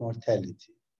 8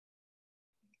 mortality.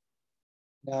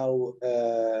 Now,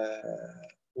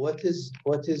 what is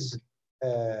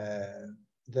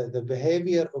the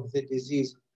behavior of the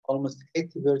disease? Almost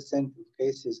 80% of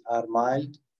cases are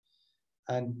mild,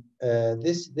 and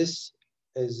this is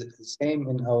the same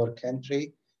in our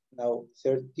country. Now,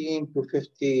 13 to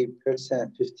 50%,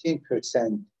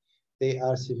 15%, they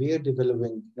are severe,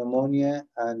 developing pneumonia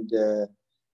and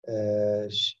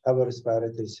upper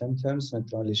respiratory symptoms,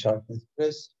 not only shortness of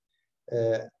breath.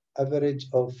 Average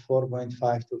of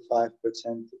 4.5 to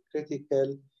 5%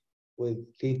 critical, with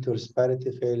lead to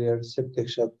respiratory failure, septic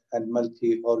shock, and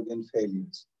multi-organ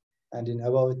failures. And in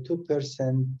about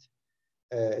 2%,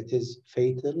 it is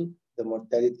fatal. The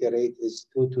mortality rate is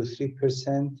 2 to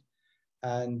 3%,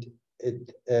 and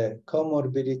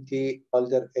comorbidity,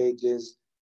 older ages,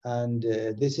 and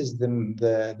this is the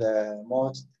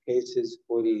most cases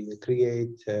will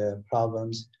create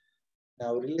problems.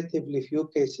 Now, relatively few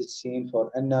cases seen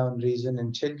for unknown reason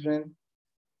in children,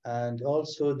 and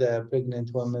also the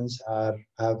pregnant women are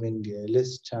having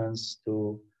less chance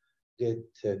to get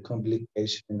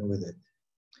complication with it.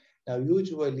 Now,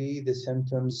 usually the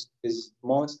symptoms is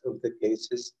most of the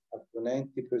cases, up to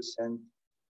 90%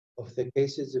 of the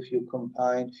cases, if you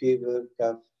combine fever,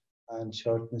 cough, and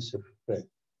shortness of breath.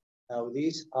 Now,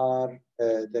 these are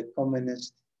the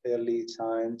commonest early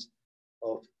signs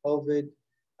of COVID,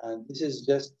 and this is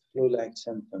just flu-like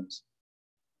symptoms.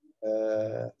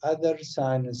 Other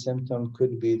sign and symptom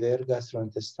could be their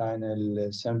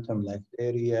gastrointestinal symptom like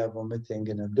diarrhea, vomiting,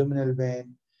 and abdominal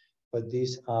pain, but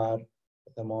these are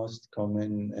the most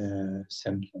common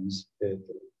symptoms.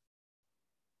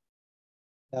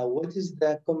 Now, what is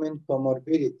the common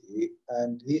comorbidity?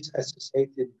 And these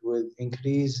associated with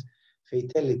increased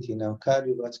fatality. Now,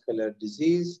 cardiovascular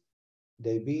disease,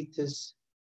 diabetes,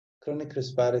 chronic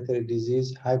respiratory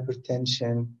disease,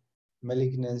 hypertension,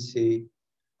 malignancy,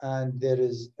 and there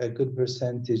is a good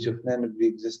percentage of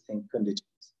non-pre-existing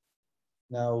conditions.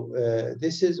 Now,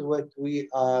 this is what we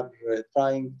are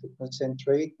trying to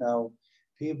concentrate now.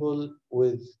 People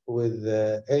with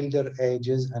elder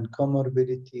ages and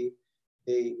comorbidity,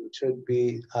 they should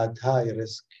be at high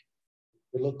risk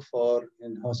to look for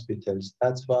in hospitals.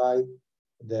 That's why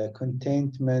the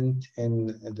containment in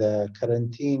the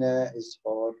quarantine is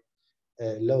for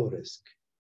low risk.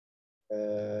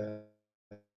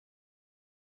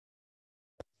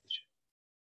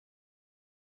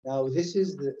 Now, this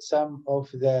is some of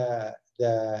the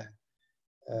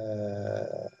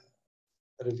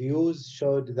reviews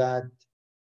showed that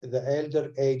the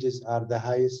elder ages are the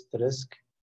highest risk.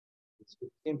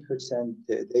 15%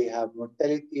 they have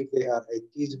mortality if they are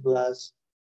 80s plus,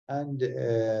 and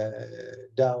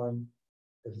down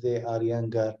if they are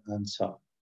younger, and so on.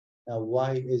 Now,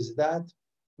 why is that?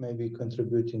 Maybe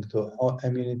contributing to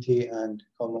immunity and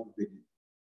comorbidity.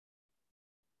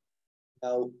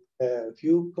 Now, if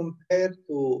you compare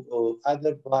to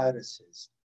other viruses,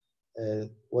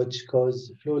 which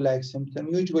cause flu-like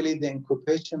symptoms, usually the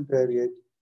incubation period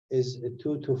is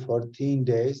 2 to 14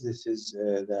 days. This is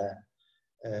the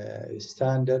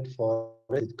standard for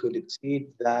it. It could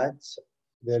exceed that.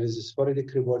 There is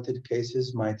sporadic reported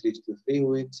cases might reach to 3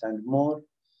 weeks and more.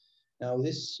 Now,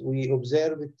 this we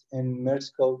observe it in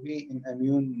MERS-CoV in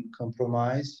immune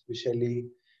compromise, especially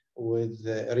with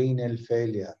renal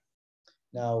failure.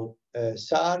 Now,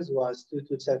 SARS was 2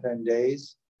 to 7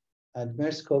 days, and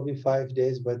MERS-CoV 5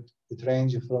 days, but it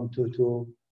ranged from 2 to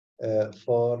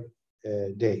 4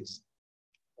 days,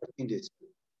 14 days.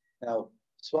 Now,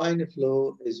 swine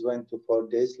flu is 1 to 4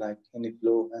 days, like any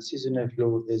flu, and seasonal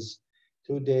flu is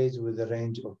 2 days with a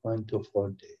range of 1 to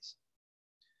 4 days.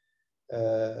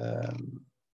 The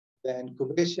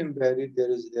incubation period,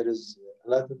 there is a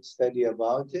lot of study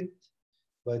about it,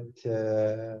 but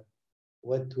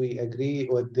what they agreed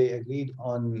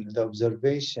on the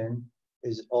observation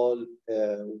is all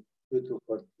 2 to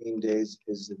 14 days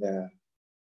is there.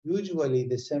 Usually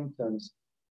the symptoms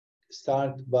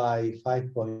start by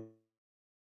 5 point.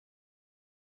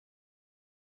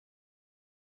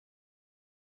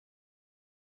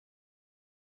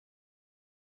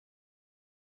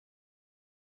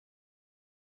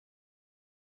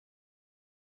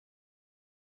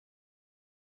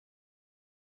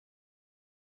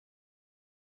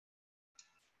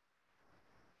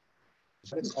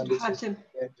 Mr. Hatem.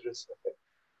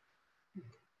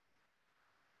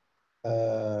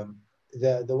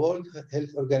 The World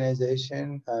Health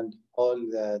Organization and all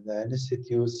the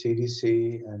institutes,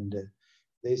 CDC, and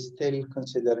they still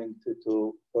considering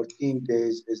to 14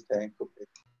 days is the incubation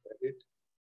period.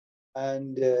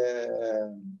 And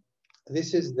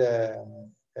this is the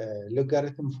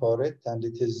logarithm for it, and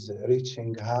it is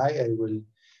reaching high. I will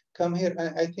come here.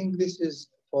 I think this is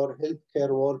for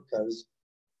healthcare workers,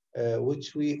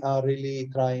 which we are really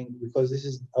trying, because this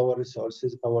is our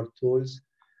resources, our tools,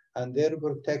 and their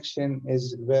protection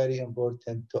is very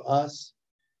important to us.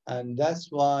 And that's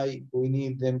why we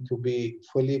need them to be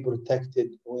fully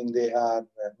protected when they are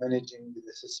managing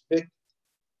the suspect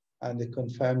and the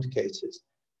confirmed cases.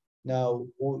 Now,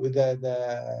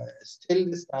 still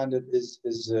the standard is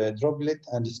droplet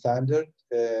and standard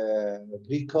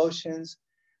precautions.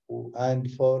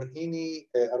 And for any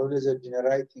aerosol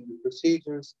generating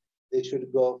procedures, they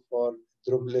should go for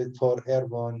droplet for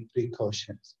airborne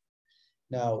precautions.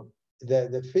 Now,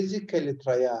 the physical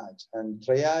triage and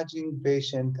triaging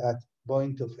patient at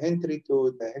point of entry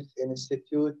to the health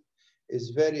institute is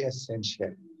very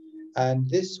essential. And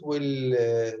this will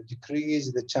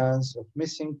decrease the chance of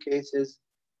missing cases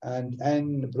and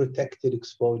unprotected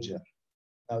exposure.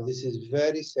 Now, this is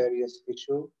very serious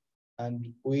issue,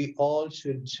 and we all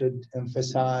should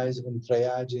emphasize on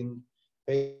triaging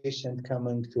patient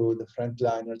coming to the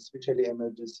frontliners, especially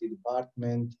emergency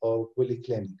department or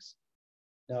polyclinics.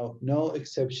 Now, no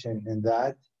exception in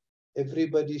that.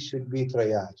 Everybody should be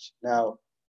triaged. Now,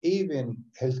 even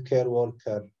healthcare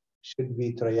worker should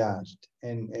be triaged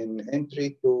in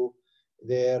entry to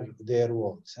their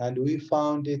works. And we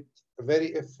found it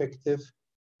very effective,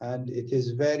 and it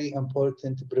is very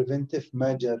important preventive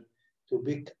measure to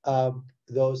pick up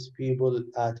those people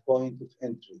at point of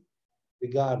entry,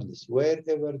 regardless,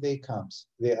 wherever they come.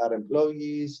 They are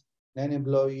employees,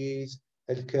 non-employees,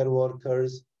 healthcare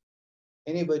workers.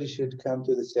 Anybody should come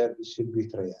to the service should be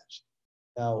triaged.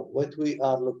 Now, what we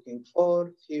are looking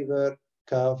for, fever,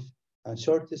 cough, and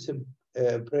shortness of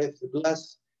breath,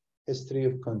 plus history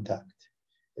of contact.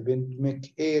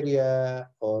 Epidemic area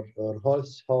or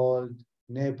household,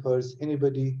 neighbors,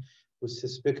 anybody who's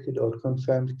suspected or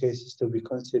confirmed cases to be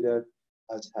considered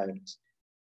as high risk.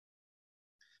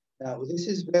 Now, this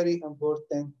is very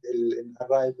important in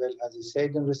arrival, as I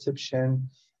said, in reception,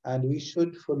 and we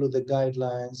should follow the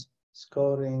guidelines,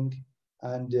 scoring,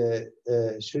 and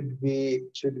should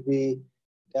be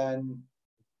done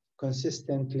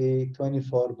consistently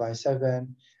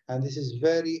 24/7. And this is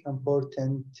very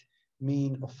important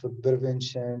mean of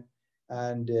prevention,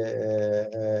 and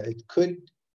it could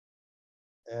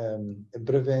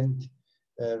prevent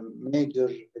major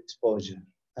exposure.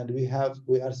 And we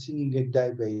are seeing it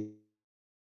day by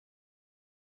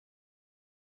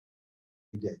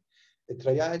day. The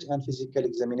triage and physical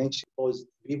examination pose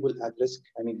people at risk,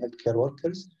 I mean healthcare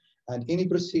workers, and any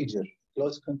procedure,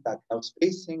 close contact. Now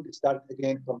spacing, start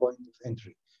again from point of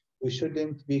entry. We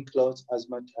shouldn't be close as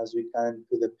much as we can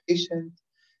to the patient,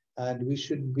 and we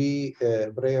should be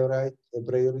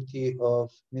priority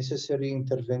of necessary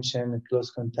intervention and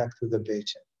close contact with the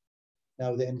patient.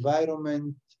 Now the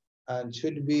environment and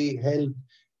should be held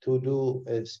to do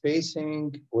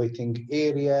spacing, waiting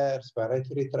area,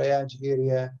 respiratory triage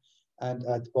area, and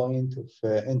at point of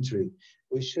entry.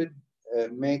 We should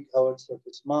make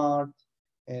ourselves smart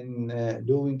in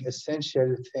doing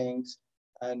essential things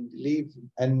and leave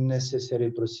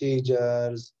unnecessary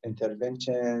procedures,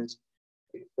 interventions,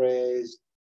 sprays,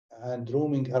 and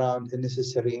roaming around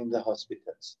unnecessary in the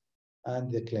hospitals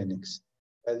and the clinics.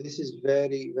 This is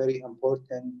very, very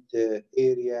important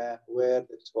area where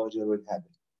the exposure will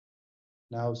happen.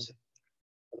 Now,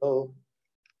 hello.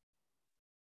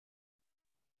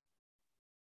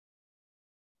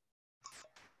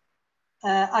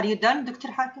 Are you done, Dr.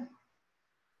 Hatem?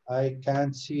 I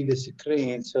can't see the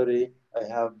screen, sorry. I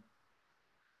have.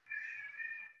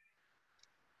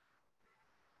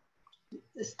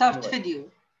 Start video.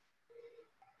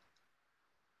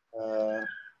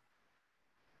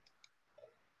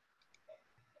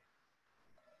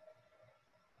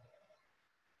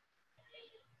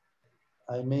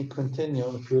 I may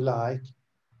continue if you like.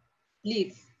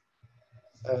 Please.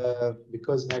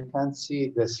 Because I can't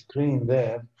see the screen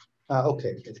there.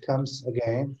 Okay, it comes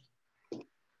again.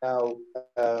 Now,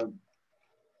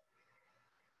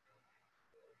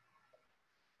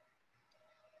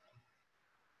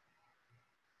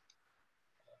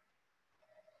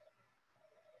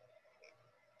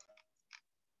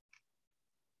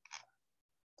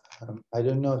 I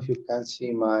don't know if you can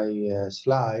see my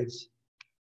slides.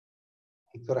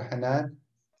 Dr. Hanan?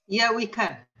 Yeah, we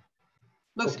can.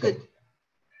 Looks okay. Good.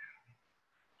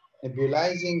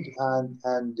 Nebulizing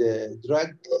and drug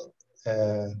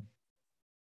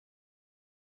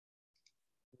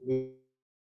we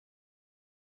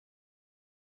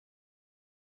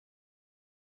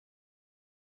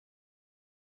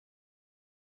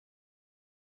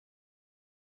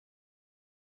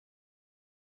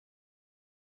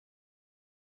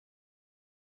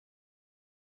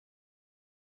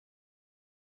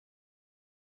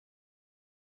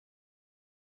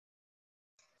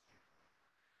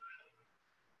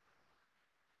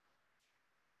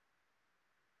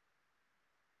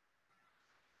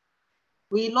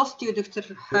We lost you, Dr.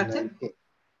 Hatem. Yeah.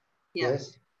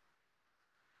 Yes.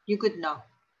 You could now.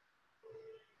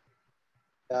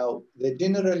 Now, the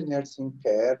general nursing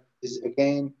care is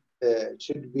again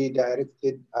should be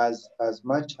directed as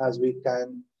much as we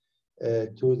can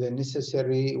to the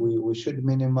necessary. We should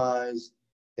minimize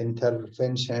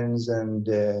interventions and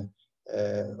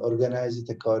organize it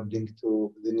according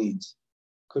to the needs.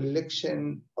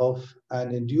 Collection of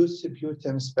an induced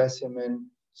sputum specimen,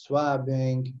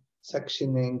 swabbing,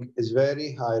 suctioning is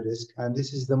very high risk, and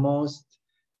this is the most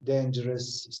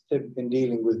dangerous step in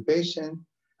dealing with patient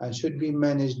and should be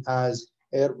managed as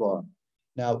airborne.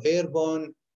 Now,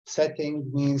 airborne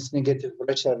setting means negative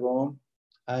pressure room,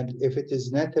 and if it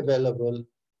is not available,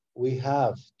 we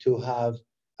have to have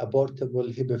a portable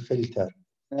HEPA filter,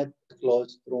 not a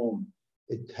closed room.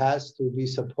 It has to be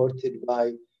supported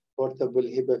by portable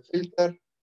HEPA filter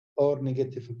or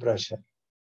negative pressure.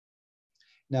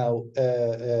 Now,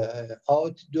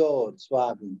 outdoor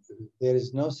swabbing, there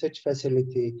is no such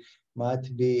facility,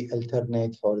 might be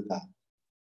alternate for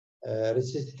that.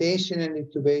 Resuscitation and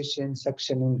intubation,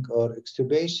 suctioning or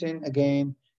extubation,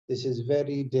 again, this is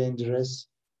very dangerous,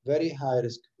 very high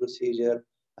risk procedure,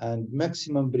 and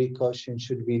maximum precaution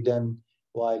should be done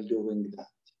while doing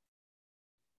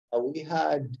that. We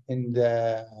had in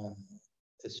the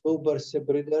super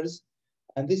spreaders,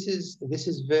 and this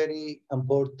is very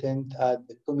important at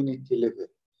the community level.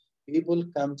 People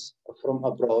comes from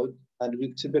abroad, and we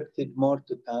expected more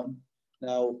to come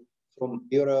now from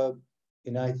Europe,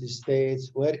 United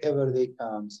States, wherever they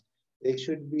comes. They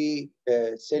should be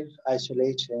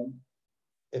self-isolation,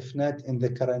 if not in the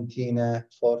quarantine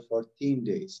for 14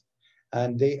 days.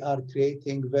 And they are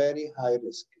creating very high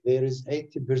risk. There is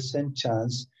 80%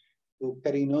 chance to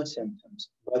carry no symptoms,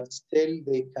 but still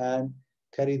they can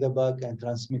carry the bug and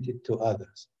transmit it to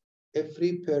others.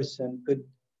 Every person could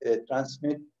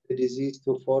transmit the disease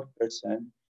to 4%,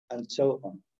 and so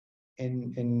on.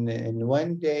 In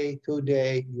 1 day, 2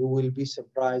 days, you will be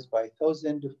surprised by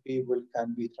thousands of people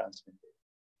can be transmitted.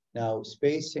 Now,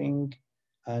 spacing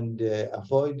and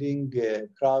avoiding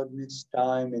crowdedness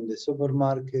time in the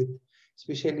supermarket,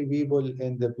 especially people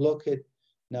in the blockade.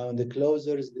 Now, in the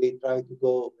closers, they try to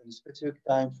go in specific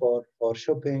time for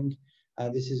shopping,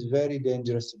 and this is very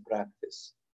dangerous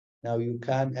practice. Now, you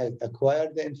can acquire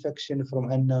the infection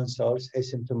from unknown source,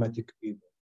 asymptomatic people.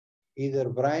 Either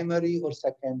primary or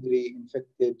secondary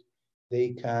infected, they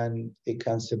can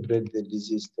spread the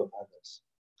disease to others.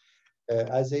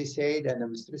 As I said, and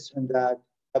I'm stressing that,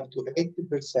 up to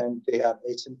 80% they are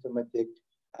asymptomatic,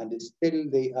 and still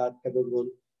they are capable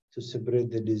to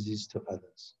spread the disease to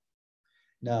others.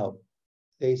 Now,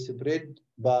 they spread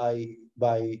by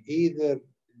either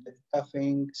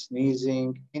coughing,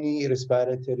 sneezing, any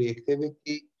respiratory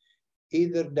activity,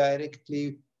 either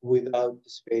directly without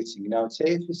spacing. Now,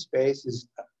 safe space is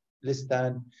less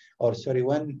than, or sorry,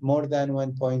 more than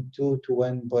 1.2 to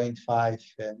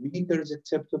 1.5 meters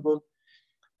acceptable.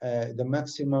 The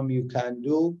maximum you can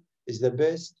do is the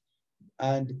best,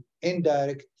 and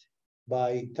indirect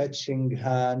by touching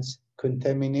hands,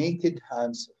 contaminated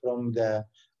hands from the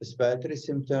respiratory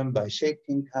symptom, by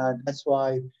shaking hand. That's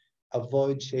why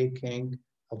avoid shaking,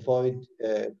 avoid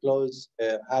close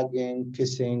hugging,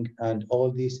 kissing, and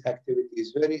all these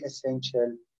activities very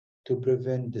essential to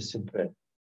prevent the spread.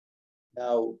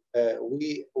 Now,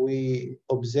 we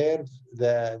observe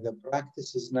the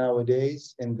practices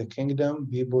nowadays in the kingdom.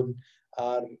 People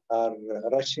are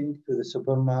rushing to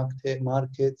the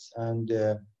markets and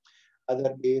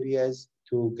other areas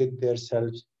to get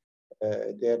themselves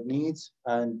their needs,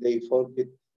 and they forget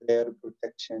their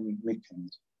protection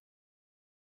mechanism.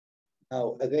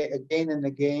 Now, they again and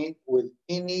again, with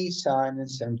any sign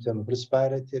and symptom of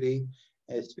respiratory,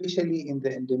 especially in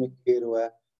the endemic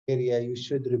area, you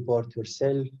should report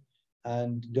yourself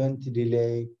and don't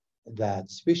delay that,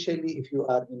 especially if you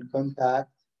are in contact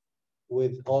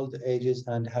with all the ages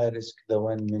and high risk, the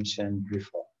one mentioned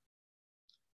before.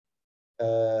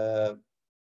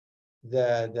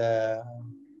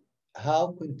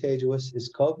 How contagious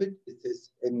is COVID? It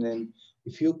is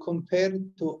if you compare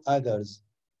it to others,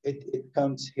 it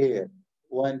comes here,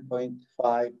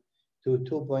 1.5 to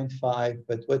 2.5,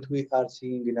 but what we are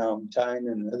seeing now in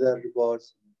China and other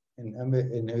reports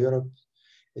in Europe,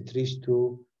 it reached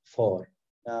to 4.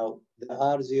 Now, the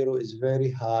R0 is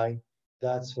very high.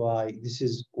 That's why this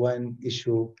is one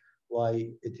issue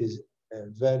why it is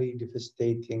very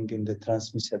devastating in the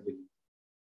transmissibility.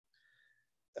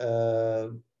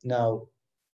 Now,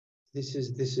 this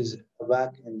is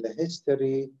back in the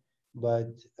history, but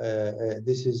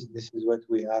this is what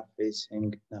we are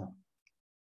facing now.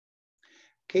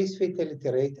 Case fatality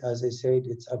rate, as I said,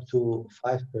 it's up to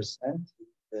 5%,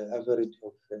 average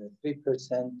of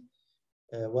 3%,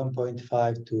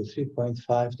 1.5 to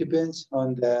 3.5, depends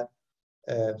on the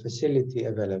facility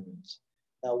available.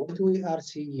 Now, what we are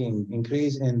seeing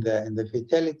increase in the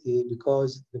fatality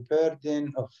because the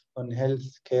burden on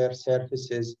healthcare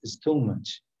services is too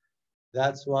much.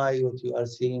 That's why what you are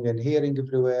seeing and hearing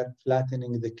everywhere,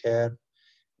 flattening the curve,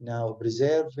 now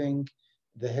preserving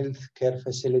the healthcare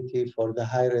facility for the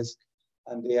high risk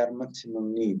and their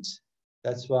maximum needs.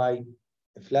 That's why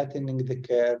flattening the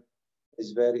curve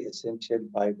is very essential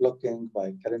by blocking,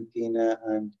 by quarantine,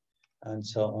 and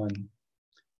so on.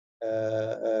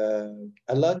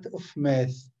 A lot of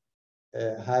myth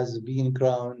has been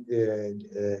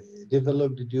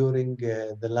developed during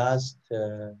the last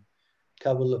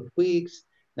couple of weeks.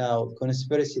 Now,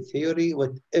 conspiracy theory,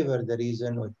 whatever the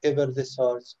reason, whatever the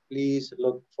source, please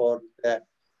look for the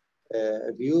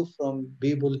view from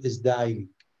people is dying.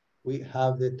 We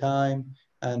have the time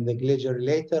and the leisure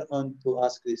later on to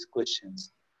ask these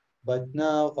questions. But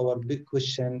now our big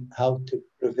question, how to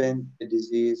prevent the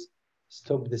disease,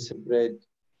 stop the spread,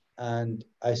 and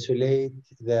isolate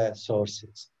the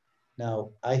sources.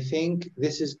 Now, I think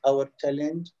this is our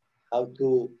challenge, how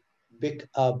to pick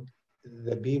up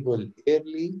the people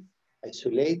early,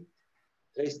 isolate,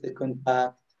 trace the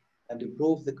contact, and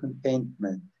improve the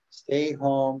containment. Stay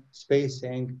home,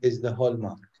 spacing is the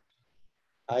hallmark.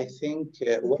 I think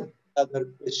what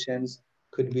other questions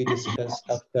could be discussed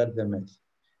after the myth.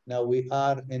 Now we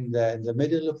are in the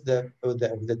middle of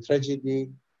the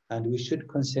tragedy, and we should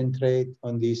concentrate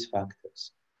on these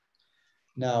factors.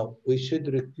 Now, we should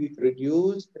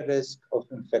reduce the risk of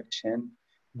infection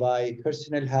by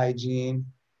personal hygiene,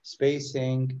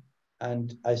 spacing,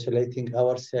 and isolating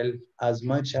ourselves as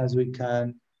much as we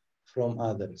can from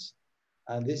others.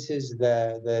 And this is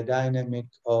the dynamic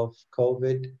of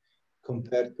COVID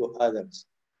compared to others.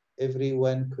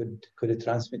 Everyone could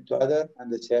transmit to other, and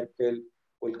the circle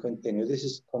will continue. This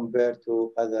is compared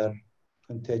to other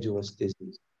contagious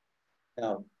diseases.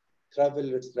 Now,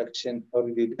 travel restriction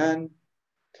already done,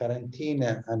 quarantine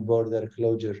and border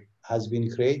closure has been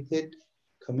created,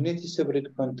 community spread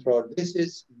control. This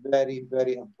is very,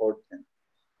 very important,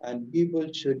 and people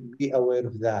should be aware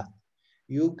of that.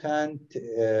 You can't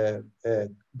do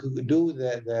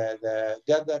the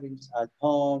gatherings at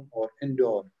home or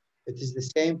indoor. It is the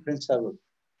same principle.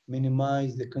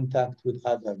 Minimize the contact with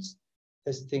others.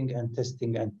 Testing and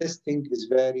testing and testing is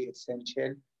very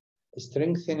essential.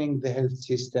 Strengthening the health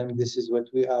system, this is what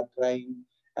we are trying,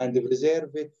 and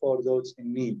preserve it for those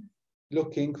in need.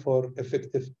 Looking for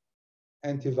effective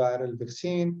antiviral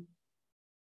vaccine,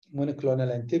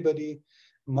 monoclonal antibody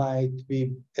might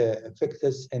be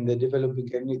effective in the developing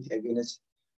immunity against,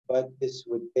 but this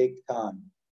would take time.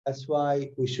 That's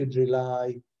why we should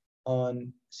rely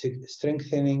on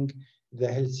strengthening the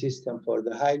health system for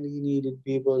the highly needed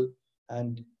people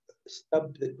and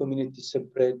stop the community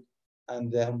spread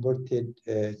and the imported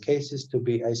cases to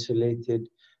be isolated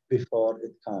before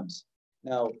it comes.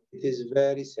 Now, it is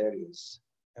very serious.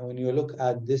 And when you look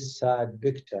at this sad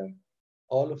picture,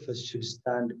 all of us should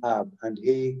stand up, and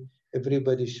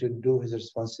everybody should do his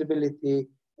responsibility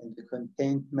in the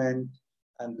containment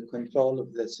and the control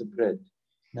of the spread.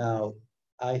 Now,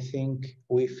 I think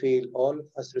we feel all of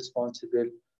us responsible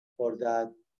for that,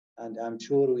 and I'm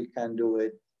sure we can do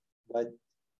it, but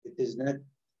it is not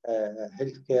a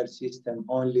healthcare system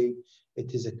only,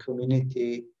 it is a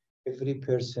community. Every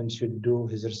person should do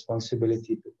his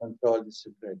responsibility to control the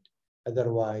spread.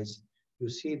 Otherwise, you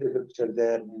see the picture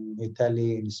there in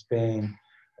Italy, in Spain,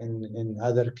 in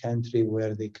other countries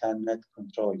where they cannot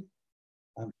control it.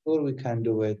 I'm sure we can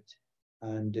do it,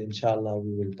 and inshallah,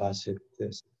 we will pass it.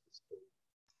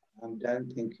 I'm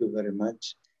done. Thank you very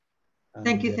much.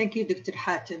 Thank you, Dr.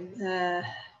 Hatem.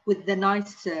 With the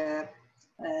nice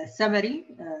summary,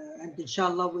 and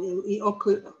inshallah, we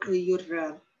echo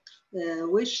your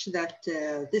wish that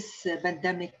this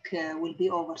pandemic will be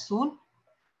over soon.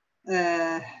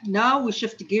 Now we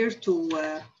shift gear to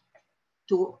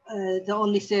the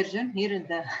only surgeon here in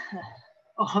the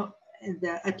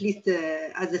at least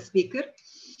as a speaker,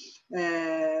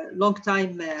 long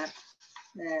time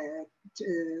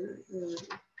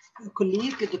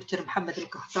colleague, Dr. Mohammed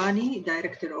Al-Qahtani,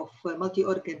 Director of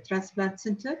Multi-Organ Transplant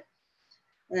Center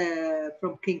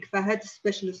from King Fahd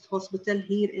Specialist Hospital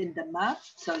here in Dammam,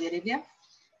 Saudi Arabia.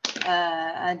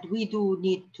 And we do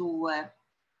need to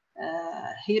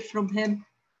hear from him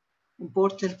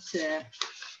important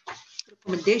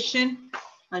recommendation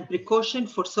and precaution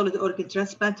for solid organ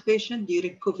transplant patient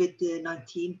during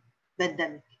COVID-19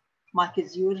 pandemic. Mic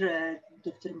is yours,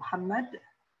 Dr. Mohammed.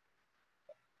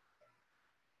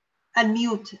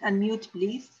 Unmute,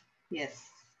 please.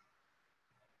 Yes.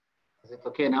 Is it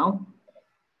okay now?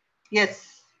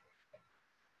 Yes.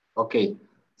 Okay.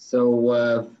 So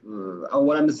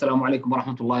أولاً السلام عليكم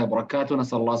ورحمة الله وبركاته.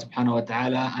 نسأل الله سبحانه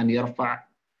وتعالى أن يرفع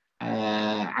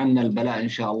عنا البلاء إن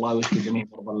شاء الله ويشفي جميع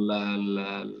مرضى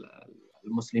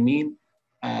المسلمين.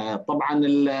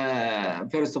 طبعا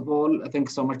first of all,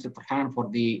 thanks so much Dr. Han for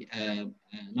the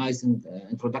nice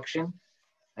introduction.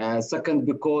 Second,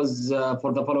 because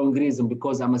for the following reason,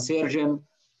 because I'm a surgeon,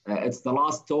 it's the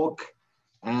last talk,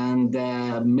 and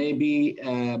maybe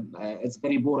it's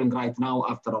very boring right now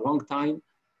after a long time.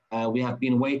 We have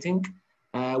been waiting.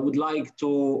 Would like to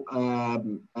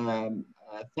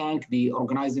thank the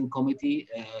organizing committee,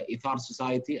 ITHAR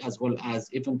Society, as well as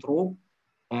Ifentroop.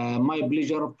 My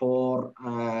pleasure for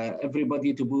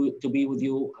everybody to be with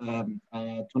you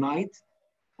tonight.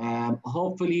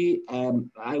 Hopefully,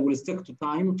 I will stick to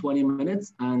time, 20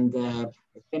 minutes, and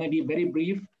it's going to be very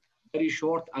brief, very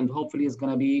short, and hopefully it's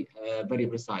going to be very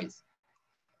precise.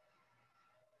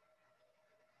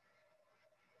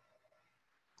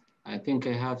 I think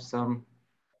I have some.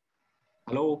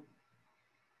 Hello?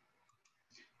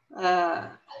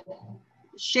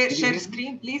 Share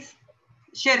screen, please.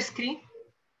 Share screen.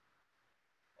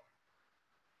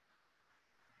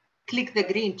 Click the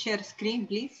green share screen,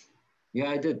 please. Yeah,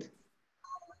 I did.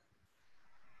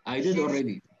 I did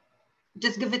already.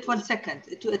 Just give it 1 second.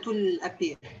 It will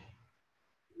appear.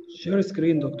 Share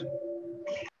screen, doctor.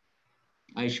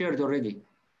 I shared already.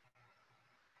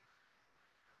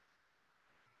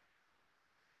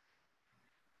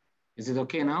 Is it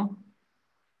okay now?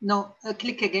 No,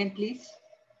 click again, please.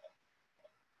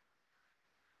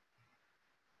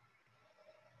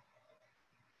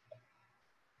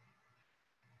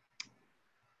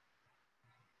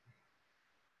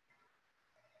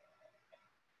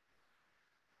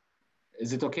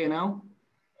 Is it okay now?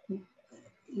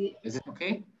 Is it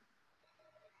okay?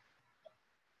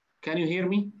 Can you hear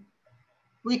me?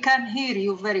 We can hear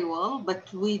you very well,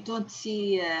 but we don't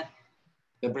see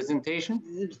the presentation?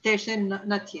 The presentation,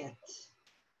 not yet.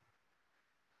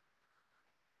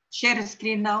 Share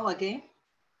screen now again.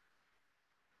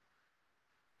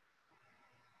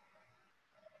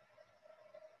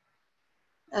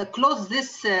 Close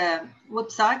this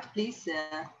website, please,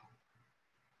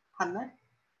 Muhammad.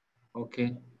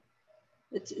 Okay.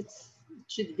 It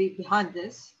should be behind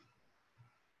this.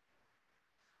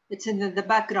 It's in the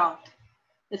background.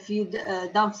 If you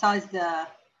downsize the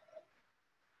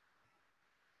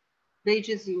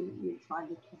pages, you'll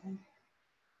find it behind.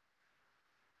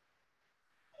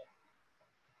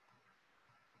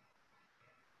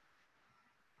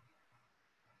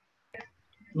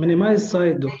 Minimize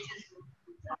side, doctor.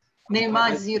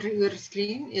 Minimize your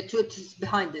screen. It is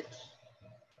behind it.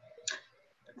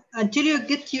 Until you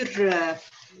get your...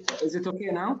 Is it okay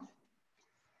now?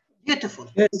 Beautiful.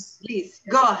 Yes. Please,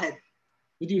 go ahead.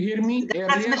 Did you hear me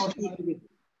earlier?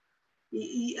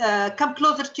 Come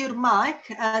closer to your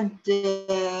mic and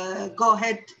go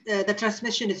ahead. The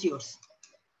transmission is yours.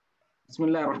 بسم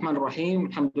الله الرحمن الرحيم.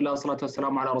 الحمد لله والصلاة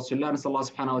والسلام على رسول الله. نسأل الله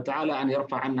سبحانه وتعالى أن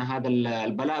يرفع عنا هذا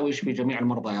البلاء ويشفي جميع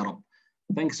المرضى يا رب.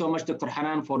 Thanks so much, Dr.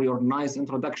 Hanan, for your nice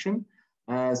introduction.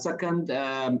 Second,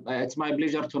 it's my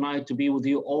pleasure tonight to be with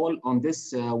you all on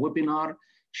this webinar,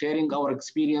 sharing our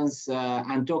experience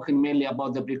and talking mainly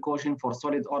about the precaution for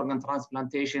solid organ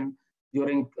transplantation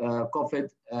during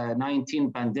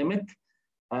COVID-19 pandemic.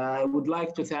 I would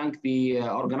like to thank the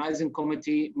organizing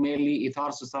committee, mainly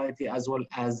ITHAR Society, as well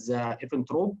as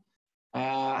Ifentroop.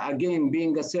 Again,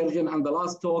 being a surgeon and the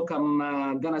last talk,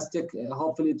 I'm gonna stick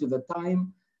hopefully to the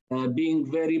time, being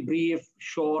very brief,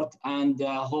 short, and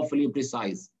hopefully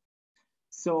precise.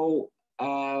 So,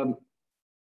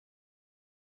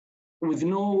 with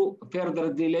no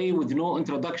further delay, with no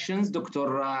introductions,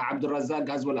 Dr. Abdul Razak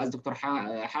as well as Dr.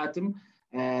 Hatem,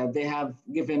 they have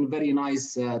given very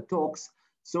nice talks.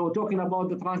 So talking about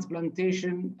the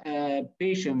transplantation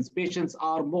patients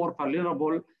are more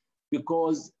vulnerable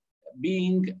because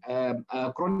being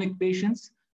chronic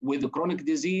patients with chronic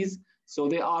disease, so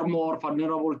they are more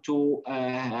vulnerable to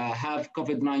have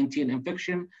COVID-19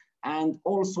 infection. and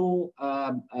also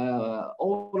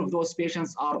all of those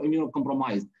patients are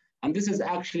immunocompromised. And this is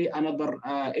actually another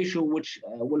issue which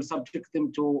will subject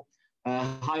them to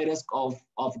high risk of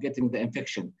getting the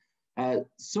infection.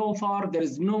 So far, there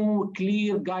is no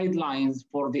clear guidelines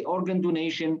for the organ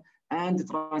donation and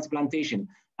transplantation.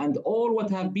 And all what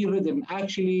have been written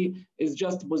actually is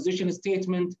just position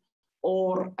statement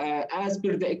or as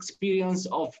per the experience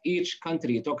of each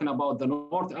country, talking about the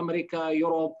North America,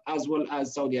 Europe, as well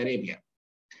as Saudi Arabia.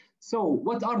 So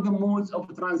what are the modes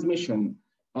of transmission?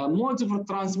 Modes of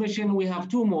transmission, we have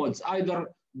two modes,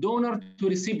 either donor to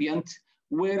recipient,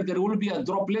 where there will be a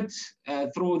droplet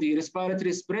through the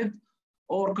respiratory spread,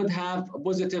 or could have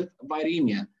positive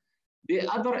viremia. The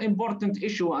other important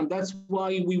issue, and that's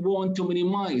why we want to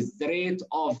minimize the rate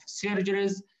of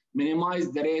surgeries,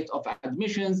 minimize the rate of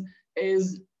admissions,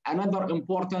 is another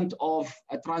important of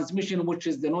a transmission, which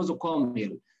is the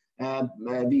nosocomial.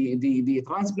 The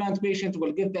transplant patient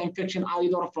will get the infection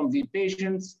either from the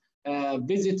patients,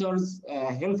 visitors,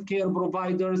 healthcare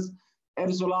providers,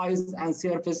 aerosolized and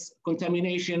surface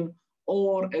contamination,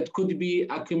 or it could be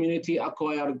a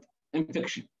community-acquired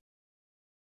infection.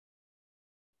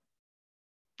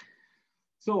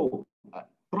 So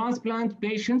transplant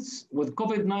patients with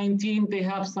COVID-19, they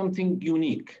have something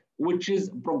unique, which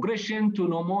is progression to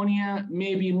pneumonia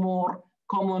may be more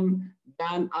common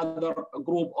than other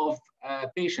group of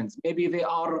patients. Maybe they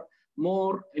are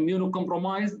more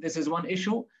immunocompromised. This is one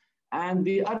issue. And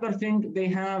the other thing, they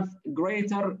have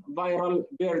greater viral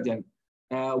burden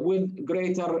with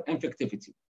greater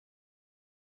infectivity.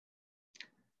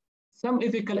 Some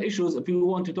ethical issues, if you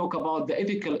want to talk about the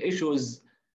ethical issues,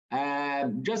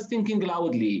 just thinking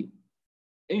loudly,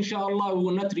 inshallah, we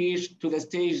will not reach to the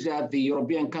stage that the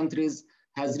European countries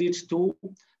has reached to.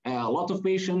 A lot of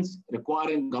patients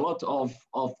requiring a lot of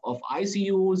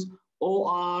ICUs,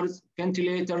 ORs,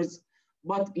 ventilators,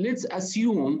 but let's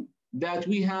assume that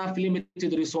we have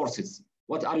limited resources.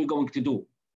 What are you going to do?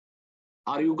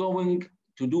 Are you going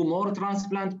to do more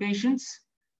transplant patients?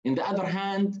 On the other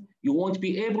hand, you won't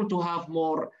be able to have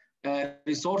more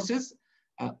resources,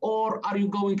 or are you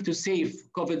going to save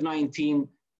COVID-19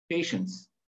 patients?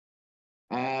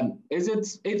 Is it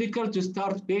ethical to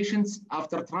start patients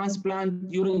after transplant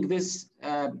during this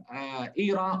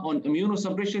era on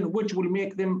immunosuppression, which will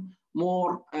make them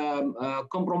more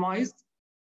compromised?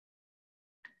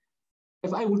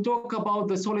 If I will talk about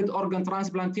the solid organ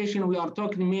transplantation, we are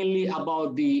talking mainly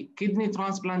about the kidney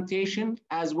transplantation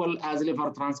as well as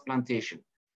liver transplantation.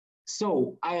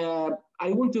 So I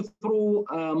want to throw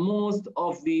most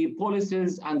of the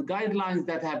policies and guidelines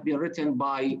that have been written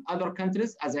by other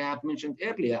countries, as I have mentioned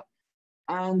earlier.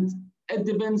 And it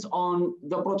depends on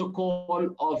the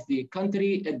protocol of the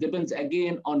country. It depends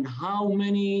again on how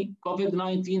many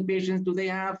COVID-19 patients do they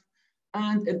have.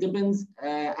 And it depends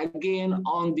again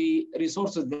on the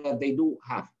resources that they do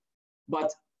have.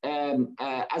 But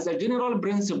as a general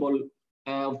principle,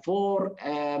 for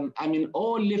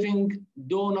all living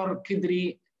donor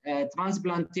kidney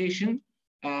transplantation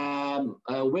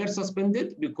were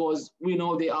suspended because we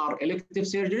know they are elective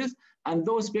surgeries, and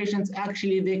those patients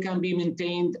actually they can be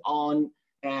maintained on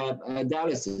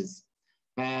dialysis.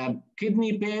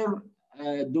 Kidney pair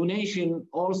donation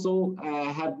also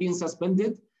have been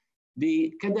suspended.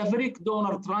 The cadaveric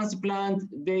donor transplant,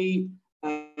 they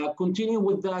continue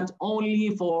with that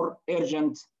only for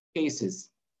urgent cases.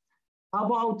 How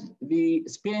about the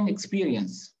Spain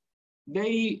experience?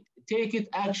 They take it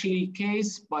actually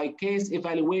case by case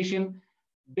evaluation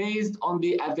based on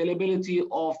the availability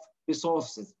of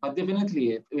resources. But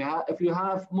definitely, if you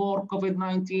have more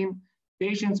COVID-19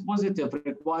 patients positive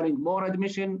requiring more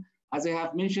admission, as I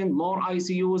have mentioned, more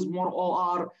ICUs, more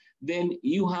OR, then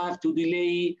you have to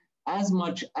delay as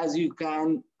much as you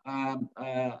can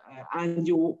and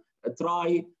you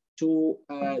try to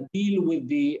deal with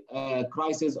the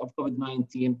crisis of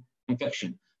COVID-19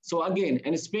 infection. So again,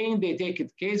 in Spain, they take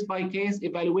it case by case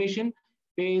evaluation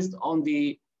based on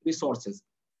the resources.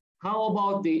 How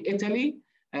about the Italy?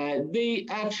 They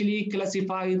actually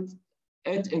classified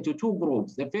it into two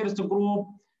groups. The first group,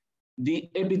 the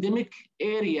epidemic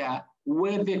area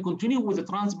where they continue with the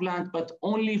transplant, but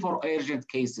only for urgent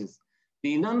cases.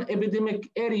 The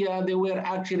non-epidemic area, they were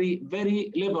actually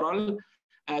very liberal,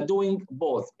 doing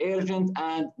both urgent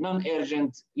and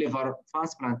non-urgent liver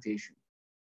transplantation.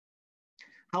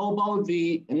 How about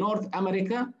the North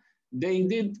America? They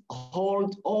did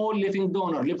hold all living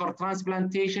donor liver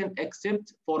transplantation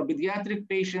except for pediatric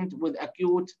patients with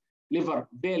acute liver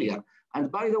failure.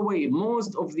 And by the way,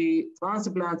 most of the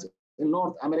transplants in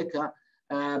North America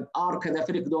are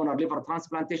cadaveric donor liver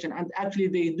transplantation, and actually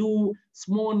they do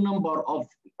small number of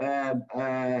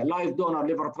live donor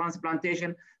liver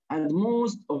transplantation, and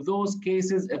most of those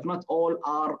cases, if not all,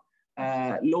 are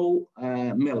low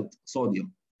mild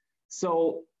sodium.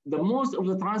 So the most of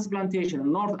the transplantation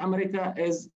in North America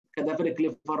is cadaveric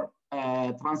liver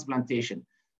transplantation.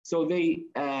 So they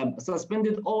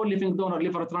suspended all living donor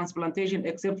liver transplantation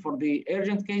except for the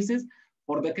urgent cases.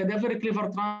 For the cadaveric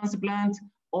liver transplant,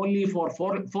 only for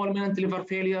fulminant liver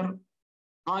failure,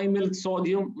 high mild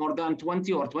sodium, more than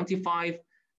 20 or 25,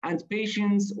 and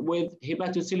patients with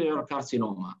hepatocellular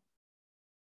carcinoma.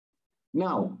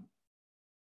 Now,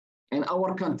 in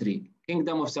our country,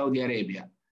 Kingdom of Saudi Arabia,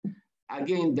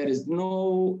 again, there is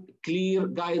no clear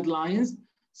guidelines.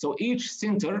 So each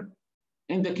center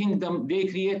in the kingdom, they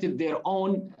created their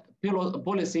own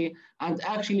policy, and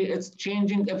actually it's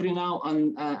changing every now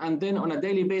and then on a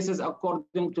daily basis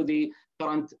according to the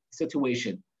current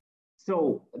situation.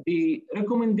 So the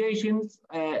recommendations,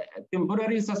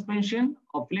 temporary suspension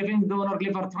of living donor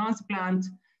liver transplant,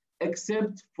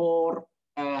 except for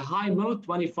high mild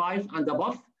 25 and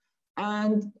above,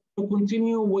 and to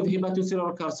continue with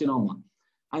hepatocellular carcinoma.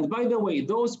 And by the way,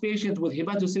 those patients with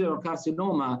hepatocellular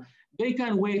carcinoma, they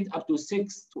can wait up to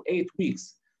 6 to 8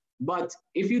 weeks. But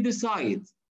if you decide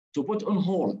to put on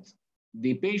hold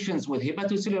the patients with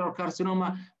hepatocellular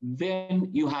carcinoma, then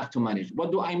you have to manage.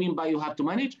 What do I mean by you have to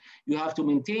manage? You have to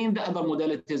maintain the other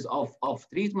modalities of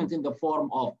treatment in the form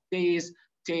of TACE,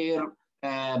 TARE,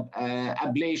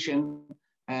 ablation.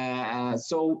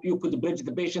 So you could bridge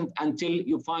the patient until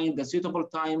you find the suitable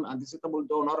time and the suitable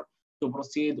donor to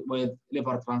proceed with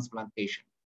liver transplantation.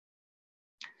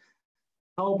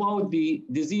 How about the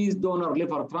disease donor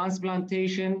liver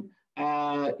transplantation?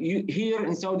 Here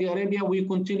in Saudi Arabia, we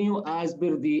continue as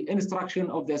per the instruction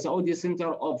of the Saudi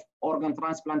Center of Organ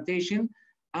Transplantation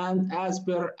and as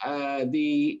per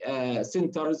the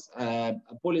center's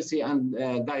policy and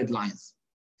guidelines.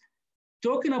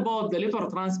 Talking about the liver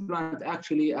transplant,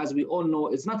 actually, as we all know,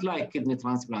 it's not like kidney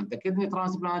transplant. The kidney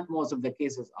transplant, most of the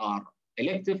cases are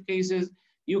elective cases.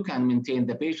 You can maintain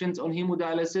the patients on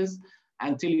hemodialysis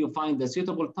until you find the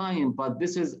suitable time, but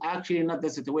this is actually not the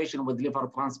situation with liver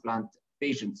transplant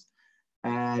patients.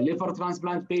 Liver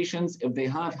transplant patients, if they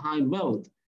have high mild,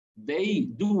 they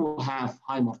do have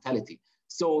high mortality.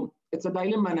 So it's a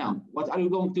dilemma now. What are you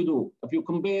going to do? If you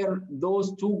compare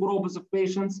those two groups of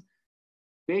patients,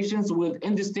 patients with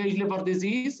end-stage liver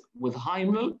disease with high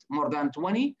mild, more than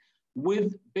 20,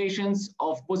 with patients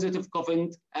of positive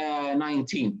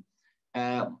COVID-19.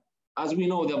 As we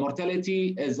know, the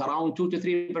mortality is around 2 to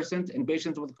 3% in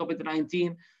patients with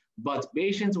COVID-19, but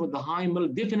patients with the high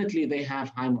mild, definitely they have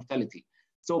high mortality.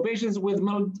 So patients with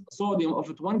mild sodium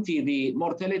of 20, the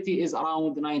mortality is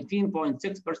around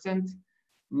 19.6%,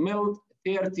 mild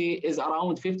 30 is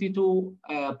around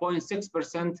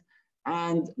 52.6%,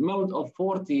 and mild of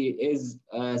 40 is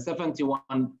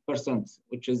 71%,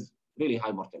 which is really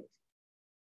high mortality.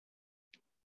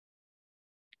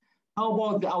 How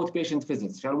about the outpatient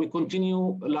visits? Shall we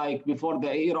continue like before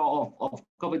the era of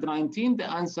COVID-19? The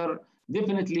answer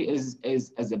definitely is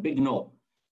a big no.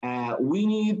 We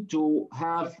need to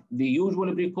have the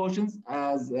usual precautions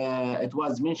as it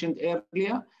was mentioned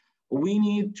earlier. We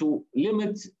need to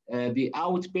limit the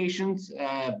outpatient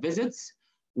visits.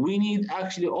 We need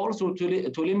actually also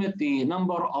to limit the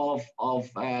number of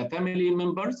family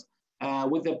members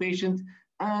with the patient.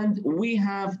 And we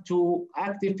have to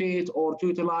activate or to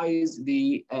utilize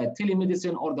the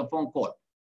telemedicine or the phone call.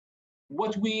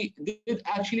 What we did,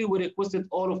 actually, we requested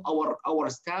all of our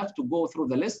staff to go through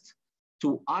the list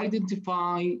to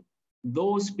identify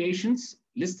those patients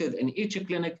listed in each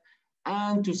clinic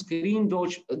and to screen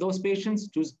those patients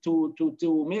to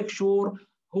make sure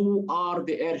who are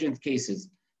the urgent cases.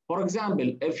 For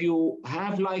example, if you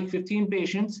have like 15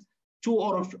 patients, 2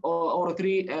 or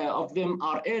 3 of them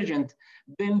are urgent,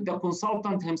 then the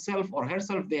consultant himself or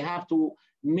herself, they have to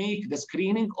make the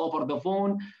screening over the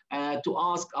phone to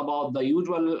ask about the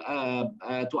usual,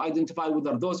 to identify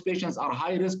whether those patients are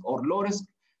high risk or low risk.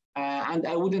 And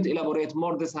I wouldn't elaborate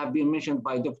more. This has been mentioned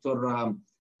by Dr.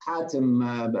 Hatem,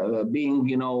 being,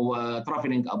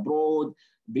 traveling abroad,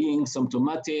 being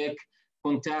symptomatic,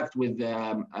 contact with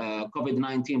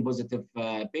COVID-19 positive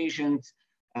patients,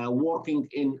 working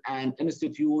in an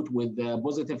institute with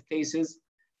positive cases.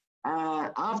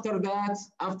 After that,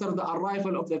 after the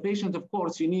arrival of the patient, of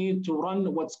course, you need to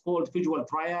run what's called visual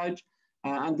triage.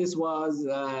 And this was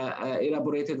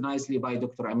elaborated nicely by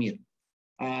Dr. Amir.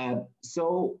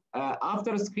 So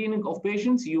after screening of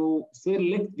patients, you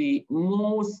select the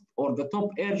most or the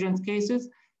top urgent cases,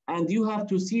 and you have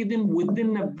to see them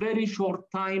within a very short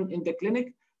time in the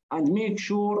clinic. and make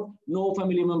sure no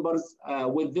family members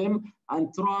with them,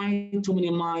 and try to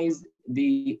minimize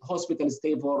the hospital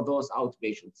stay for those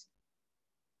outpatients.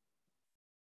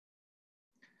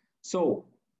 So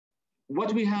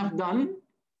what we have done,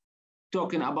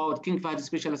 talking about King Fahd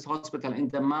Specialist Hospital in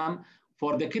Dammam,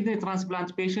 for the kidney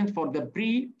transplant patient, for the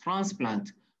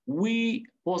pre-transplant, we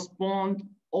postponed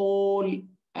all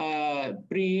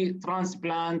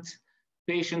pre-transplant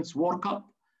patients' workup.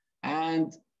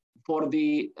 And for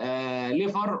the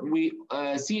liver, we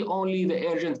see only the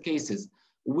urgent cases.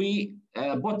 We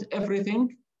put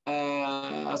everything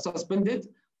suspended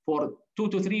for 2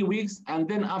 to 3 weeks. And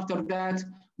then after that,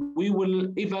 we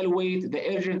will evaluate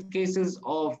the urgent cases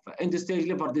of end-stage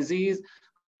liver disease,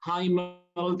 high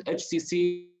mild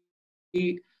HCC,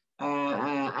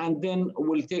 and then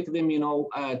we'll take them,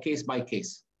 case by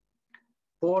case.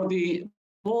 For the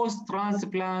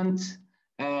post-transplant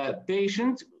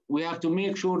patient, we have to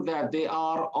make sure that they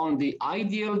are on the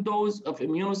ideal dose of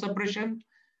immunosuppression.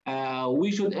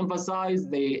 We should emphasize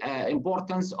the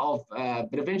importance of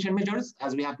prevention measures,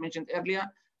 as we have mentioned earlier,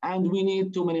 and we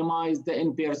need to minimize the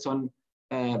in-person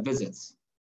visits.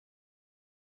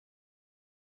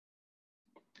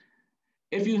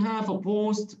 If you have a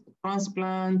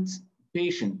post-transplant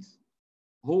patient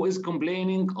who is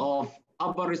complaining of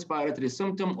upper respiratory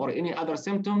symptom or any other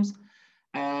symptoms,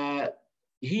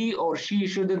 he or she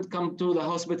shouldn't come to the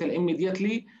hospital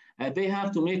immediately. They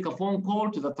have to make a phone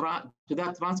call to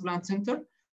that transplant center,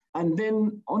 and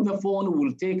then on the phone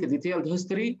we'll take a detailed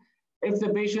history. If the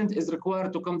patient is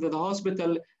required to come to the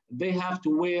hospital, they have to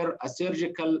wear a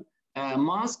surgical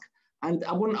mask. And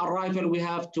upon arrival, we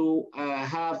have to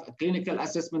have a clinical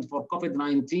assessment for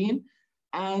COVID-19.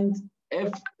 And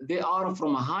if they are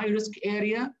from a high-risk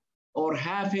area or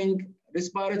having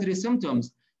respiratory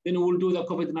symptoms, then we'll do the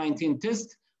COVID-19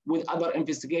 test with other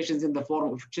investigations in the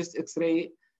form of chest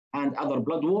X-ray and other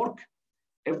blood work.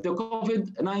 If the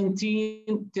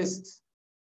COVID-19 test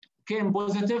came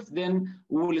positive, then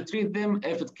we will treat them.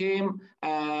 If it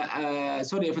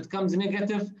if it comes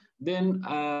negative, then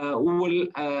we will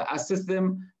assess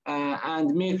them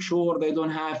and make sure they don't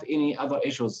have any other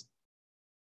issues.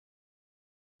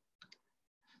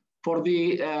 For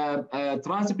the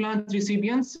transplant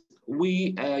recipients,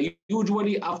 we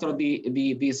usually, after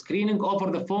the screening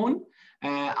over the phone,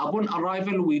 upon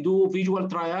arrival, we do visual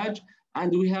triage,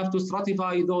 and we have to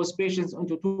stratify those patients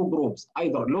into 2 groups,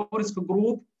 either low-risk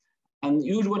group, and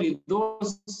usually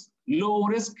those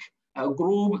low-risk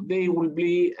group, they will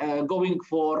be going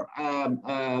for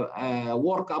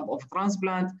workup of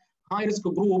transplant. High-risk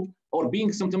group, or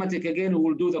being symptomatic again, we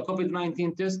will do the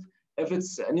COVID-19 test. If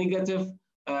it's negative,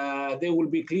 they will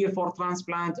be clear for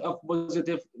transplant. If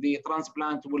positive, the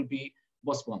transplant will be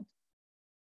postponed.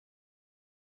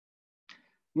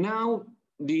 Now,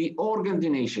 the organ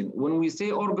donation. When we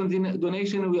say organ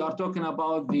donation, we are talking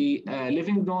about the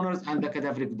living donors and the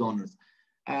cadaveric donors.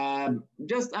 I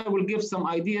will give some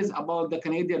ideas about the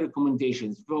Canadian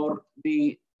recommendations. For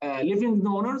the living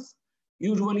donors,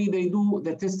 usually they do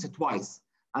the test twice.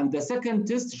 And the second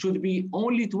test should be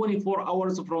only 24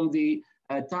 hours from the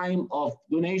time of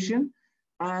donation.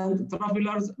 And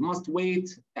travelers must wait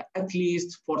at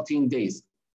least 14 days.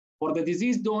 For the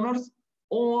deceased donors,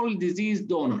 all deceased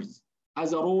donors,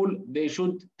 as a rule, they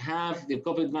should have the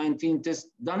COVID-19 test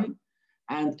done.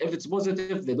 And if it's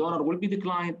positive, the donor will be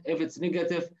declined. If it's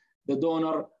negative, the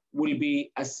donor will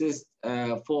be assessed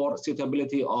for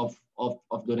suitability of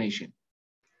donation.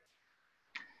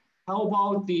 How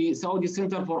about the Saudi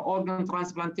Center for Organ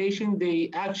Transplantation? They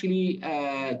actually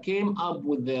came up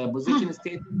with the position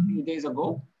statement a few days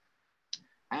ago.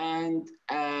 And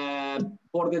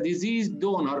for the deceased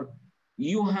donor,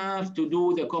 you have to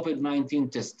do the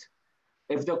COVID-19 test.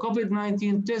 If the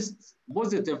COVID-19 test is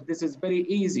positive, this is very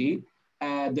easy,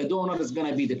 the donor is going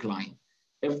to be declined.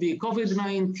 If the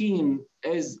COVID-19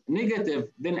 is negative,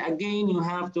 then again, you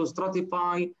have to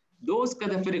stratify those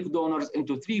cadaveric donors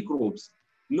into 3 groups.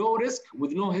 Low risk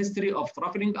with no history of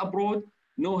traveling abroad,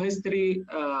 no history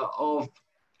of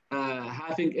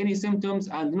having any symptoms,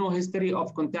 and no history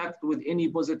of contact with any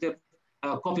positive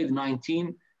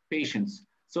COVID-19 patients.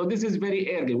 So this is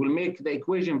very early. We'll make the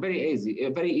equation very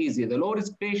easy. The low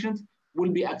risk patients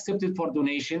will be accepted for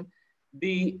donation.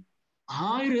 The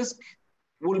high risk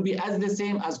will be as the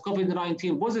same as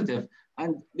COVID-19 positive,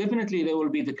 and definitely they will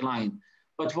be declined.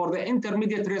 But for the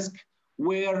intermediate risk,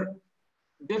 where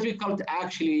difficult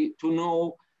actually to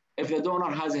know if the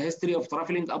donor has a history of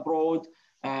traveling abroad,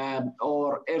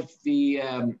 or if the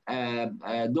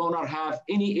donor have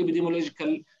any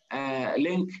epidemiological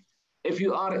link. If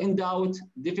you are in doubt,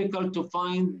 difficult to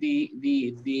find the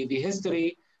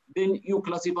history, then you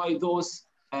classify those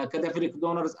cadaveric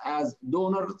donors as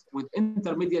donors with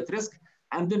intermediate risk.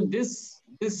 And then this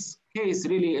case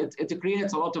really, it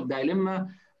creates a lot of dilemma.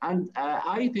 And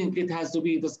I think it has to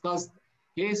be discussed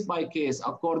case by case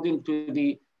according to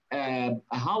the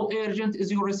how urgent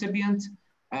is your recipient,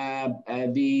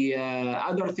 the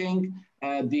other thing,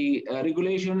 the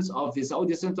regulations of the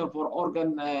Saudi Center for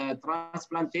Organ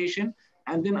Transplantation.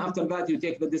 And then after that, you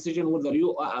take the decision whether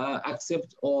you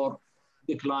accept or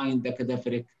decline the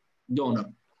cadaveric donor.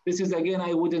 This is, again,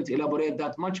 I wouldn't elaborate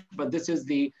that much, but this is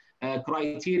the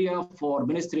criteria for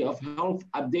Ministry of Health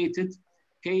updated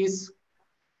case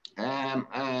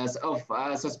of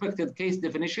suspected case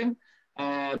definition.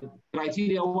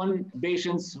 Criteria 1,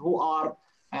 patients who are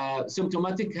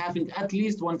symptomatic, having at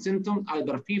least one symptom,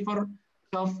 either fever,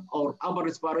 cough, or upper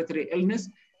respiratory illness,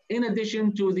 in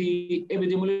addition to the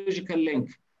epidemiological link,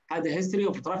 had a history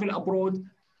of travel abroad,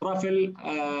 travel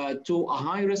to a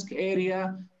high-risk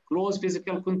area, close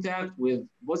physical contact with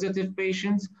positive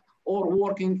patients, or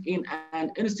working in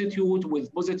an institute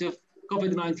with positive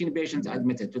COVID-19 patients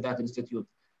admitted to that institute.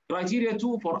 Criteria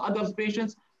 2 for adult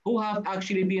patients who have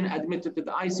actually been admitted to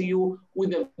the ICU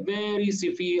with a very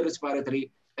severe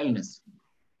respiratory illness.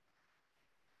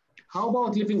 How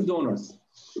about living donors?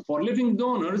 For living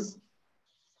donors,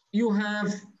 you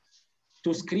have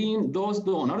to screen those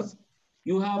donors.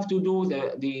 You have to do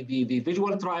the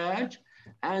visual triage,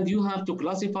 and you have to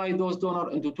classify those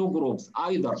donors into 2 groups,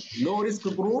 either low-risk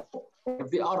group. If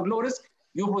they are low risk,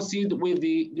 you proceed with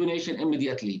the donation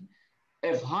immediately.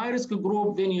 If high-risk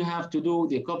group, then you have to do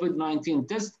the COVID-19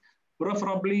 test.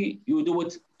 Preferably, you do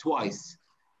it twice.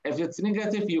 If it's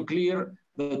negative, you clear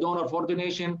the donor for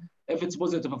donation. If it's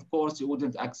positive, of course, you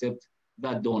wouldn't accept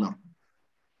that donor.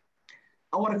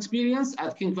 Our experience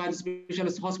at King Fahd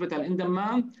Specialist Hospital in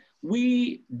Dammam,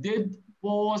 we did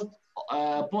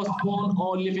postpone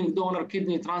all living donor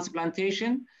kidney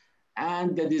transplantation,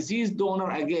 and the deceased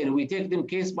donor, again, we take them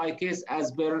case by case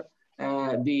as per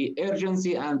the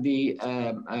urgency and the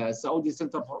Saudi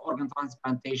Center for Organ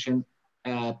Transplantation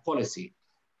policy.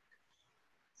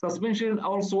 Suspension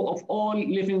also of all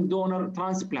living donor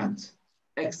transplants,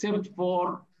 except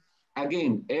for,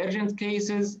 again, urgent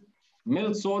cases,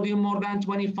 mild sodium more than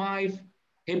 25,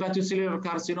 hepatocellular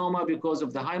carcinoma because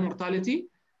of the high mortality.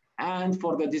 And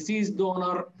for the deceased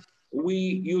donor, we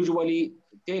usually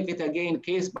take it again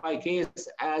case by case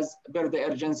as per the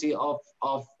urgency of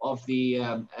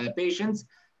the patients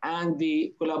and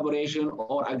the collaboration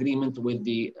or agreement with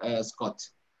the SCOT.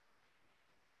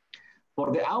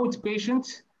 For the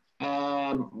outpatient,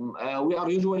 we are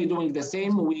usually doing the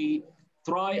same. We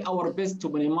try our best to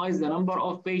minimize the number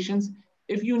of patients.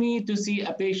 If you need to see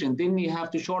a patient, then you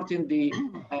have to shorten the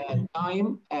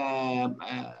time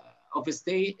of a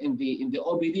stay in the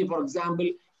OPD. For example,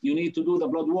 you need to do the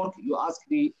blood work. You ask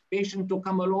the patient to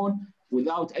come alone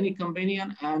without any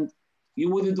companion, and you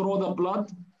withdraw the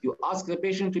blood. You ask the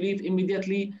patient to leave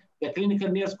immediately. The clinical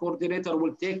nurse coordinator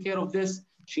will take care of this.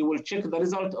 She will check the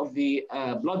result of the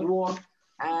blood work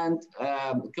and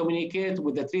communicate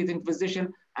with the treating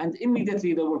physician, and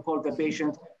immediately they will call the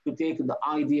patient to take the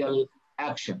ideal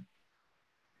action.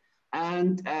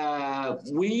 And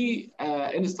we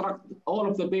instruct all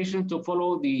of the patients to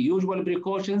follow the usual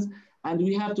precautions, and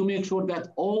we have to make sure that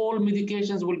all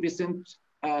medications will be sent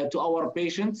to our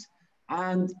patients.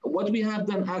 And what we have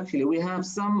done, actually, we have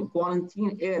some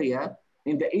quarantine area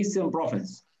in the Eastern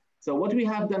Province. So what we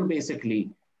have done,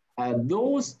 basically,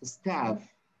 those staff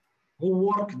who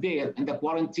work there in the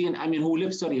quarantine, who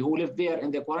live there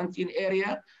in the quarantine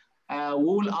area, we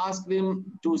will ask them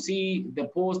to see the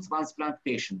post-transplant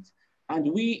patients.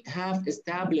 And we have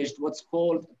established what's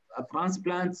called a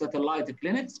transplant satellite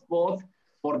clinics, both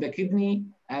for the kidney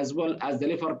as well as the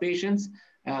liver patients,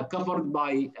 covered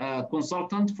by a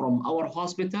consultant from our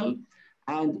hospital.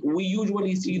 And we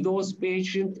usually see those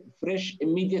patients fresh,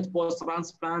 immediate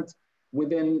post-transplant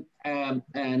within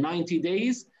 90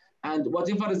 days. And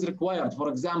whatever is required, for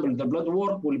example, the blood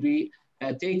work will be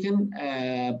taken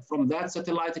from that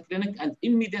satellite clinic and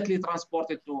immediately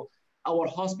transported to our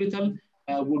hospital.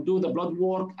 We'll do the blood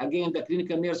work. Again, the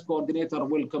clinical nurse coordinator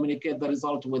will communicate the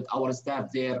result with our staff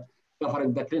there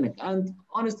covering the clinic. And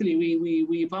honestly,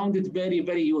 we found it very,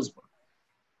 very useful.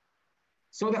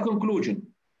 So the conclusion,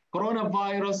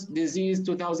 coronavirus disease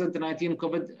 2019,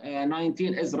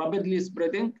 COVID-19 is rapidly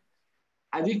spreading.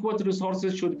 Adequate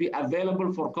resources should be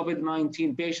available for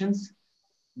COVID-19 patients.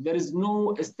 There is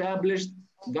no established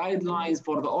guidelines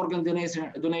for the organ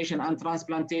donation and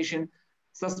transplantation.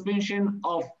 Suspension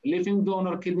of living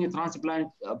donor kidney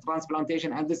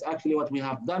transplantation, and this is actually what we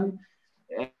have done.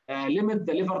 Limit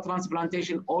the liver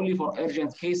transplantation only for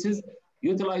urgent cases.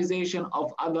 utilization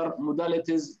of other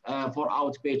modalities for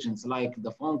outpatients like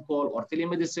the phone call or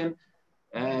telemedicine,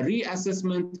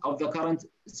 reassessment of the current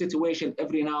situation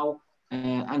every now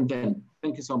and then.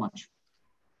 Thank you so much.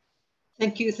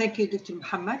 Thank you, Dr.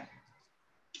 Muhammad.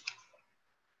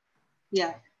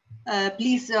 Yeah,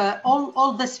 please,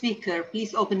 all the speaker,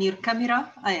 please open your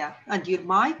camera and your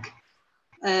mic.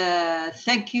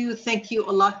 Thank you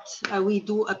a lot. We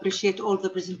do appreciate all the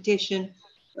presentation.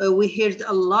 We heard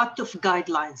a lot of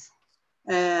guidelines.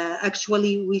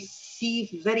 Actually, we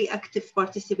see very active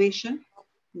participation.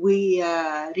 We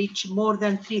reach more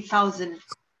than 3,000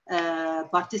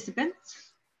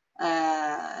 participants.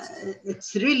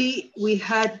 It's really, we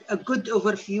had a good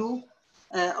overview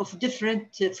of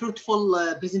different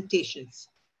fruitful presentations.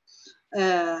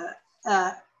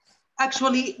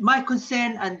 Actually, my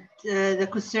concern and the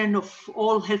concern of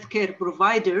all healthcare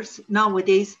providers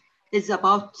nowadays is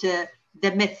about the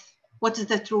myth. What is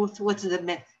the truth? What's the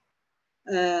myth?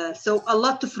 So a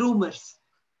lot of rumors,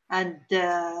 and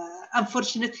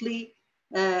unfortunately,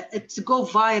 it's go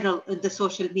viral in the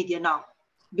social media now,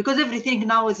 because everything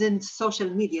now is in social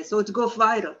media, so it goes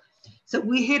viral. So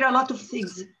we hear a lot of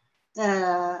things,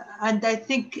 and I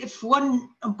think if one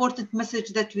important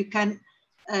message that we can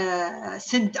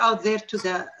send out there to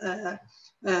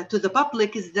the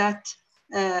public is that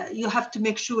you have to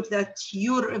make sure that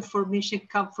your information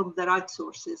comes from the right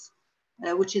sources,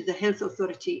 which is the health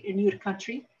authority in your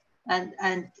country,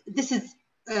 and this is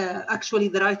actually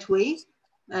the right way.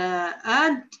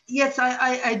 And yes,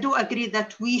 I do agree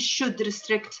that we should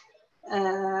restrict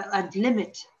and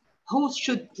limit who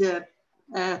should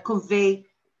convey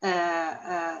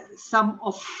some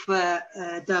of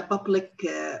the public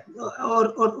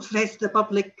or face the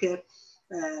public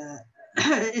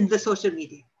in the social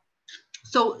media.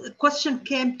 So the question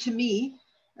came to me,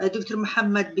 Dr.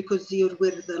 Muhammad, because you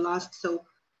were the last, so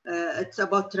it's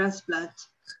about transplant.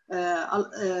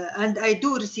 And I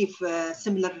do receive a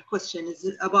similar question, is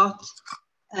about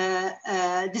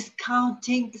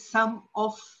discounting some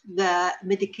of the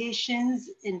medications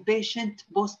in patient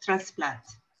post-transplant.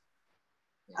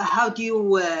 How do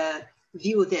you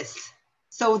view this?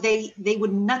 So they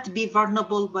would not be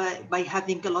vulnerable by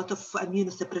having a lot of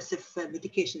immunosuppressive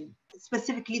medication.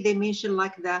 Specifically, they mention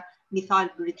like the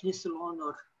methylprednisolone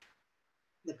or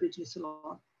the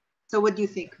prednisolone. So what do you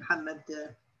think, Mohammed?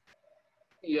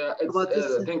 Yeah,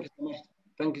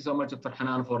 thank you so much, Dr.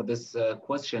 Hanan, for this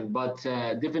question. But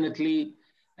definitely,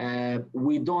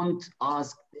 we don't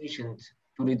ask patients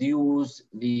to reduce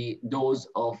the dose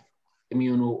of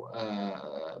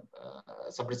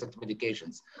immunosuppressive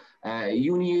medications.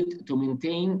 You need to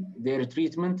maintain their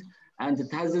treatment, and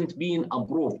it hasn't been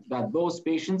approved that those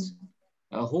patients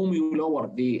whom you lower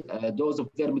the dose of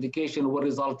their medication will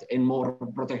result in more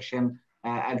protection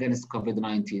against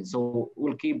COVID-19. So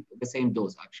we'll keep the same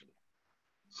dose, actually.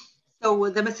 So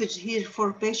the message here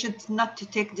for patients not to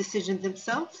take decisions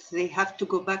themselves. They have to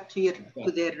go back to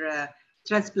their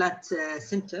transplant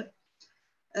center.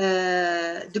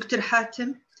 Dr.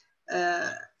 Hatem,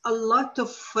 a lot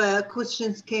of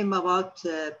questions came about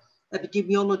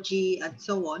epidemiology and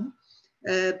so on.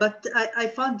 But I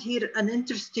found here an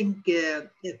interesting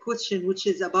question, which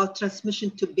is about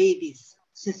transmission to babies,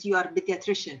 since you are a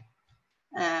pediatrician.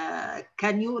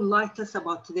 Can you enlighten us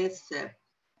about this?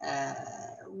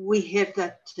 We hear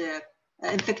that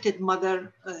infected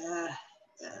mother,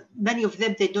 many of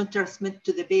them, they don't transmit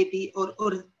to the baby, or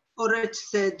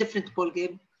it's a different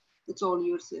ballgame. It's all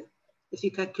yours. If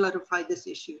you can clarify this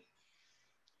issue.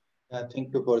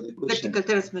 Thank you for the question. Vertical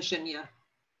transmission, yeah.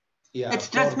 Yeah, it's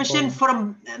transmission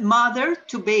from mother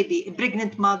to baby,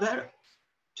 pregnant mother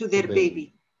to their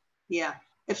baby. Yeah,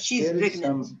 if she's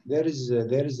pregnant. There is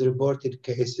reported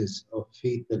cases of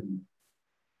fetal,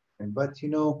 but you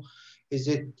know, is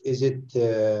it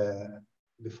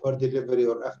before delivery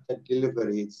or after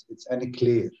delivery? It's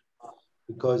unclear,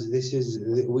 because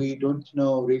we don't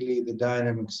know really the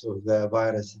dynamics of the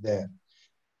virus there.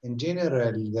 In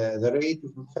general, the rate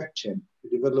of infection to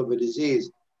develop a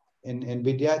disease in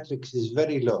pediatrics is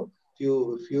very low.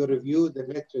 If you review the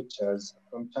literatures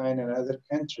from China and other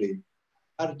countries,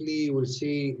 hardly you will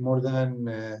see more than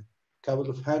a couple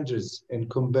of hundreds and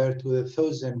compared to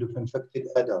 1,000 of infected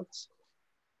adults.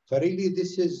 So really,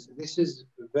 this is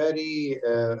a very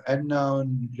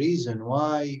unknown reason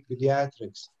why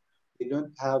pediatrics, they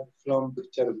don't have flown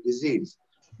picture of disease.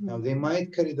 Now they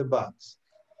might carry the bugs,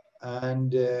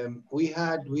 and we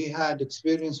had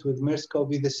experience with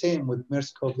MERS-CoV, the same with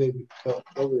MERS-CoV.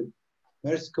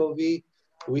 MERS-CoV,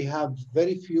 we have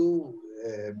very few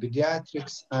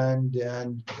pediatrics and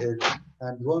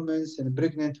women and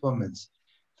pregnant women.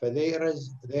 But there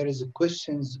is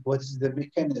questions, what is the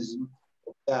mechanism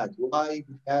of that? Why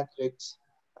pediatrics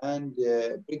and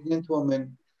pregnant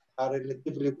women are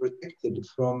relatively protected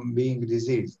from being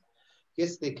diseased?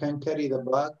 Yes, they can carry the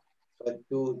bug, but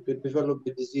to develop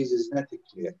the disease is not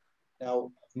clear.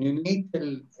 Now,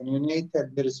 neonatal,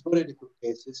 there is sporadic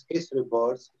cases, case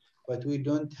reports, but we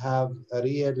don't have a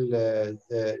real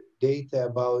data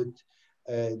about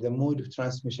the mode of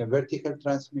transmission, vertical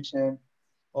transmission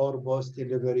or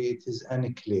post-delivery, it is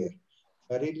unclear.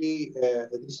 But really,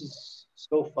 this is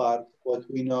so far what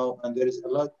we know, and there is a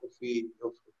lot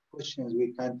of questions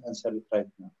we can't answer it right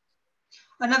now.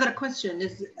 Another question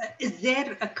is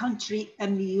there a country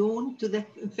immune to the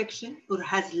infection or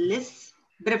has less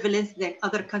prevalence than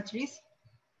other countries?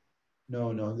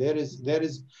 No, there is,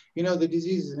 the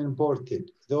disease is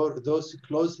imported. Those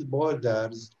closed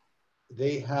borders,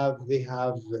 they have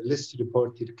less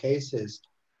reported cases.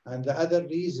 And the other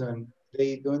reason,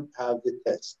 they don't have the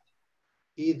test.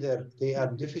 Either they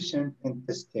are deficient in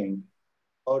testing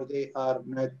or they are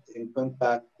not in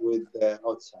contact with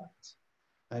outside.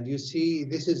 And you see,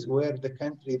 this is where the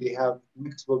country, they have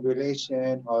mixed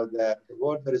population or the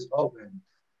border is open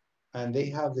and they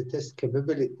have the test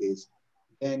capabilities,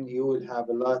 then you will have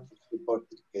a lot of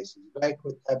reported cases, like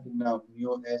what happened now in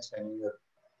US and Europe.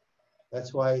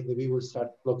 That's why the people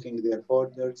start blocking their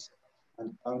borders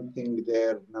and counting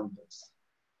their numbers.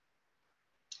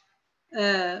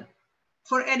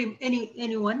 For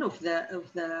any one of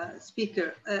the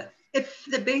speaker, if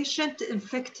the patient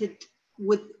infected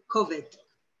with COVID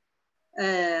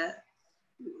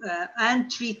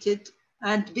and treated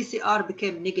and PCR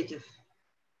became negative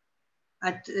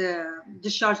and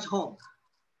discharged home,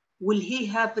 will he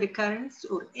have recurrence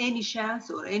or any chance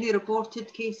or any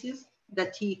reported cases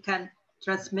that he can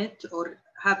transmit or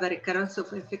have a recurrence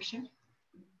of infection?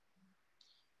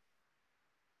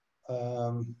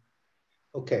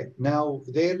 Okay, now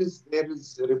there is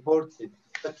reported,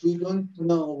 but we don't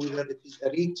know whether it is a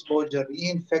re-exposure,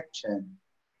 reinfection,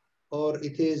 or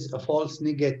it is a false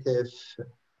negative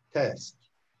test.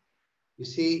 You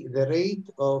see, the rate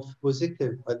of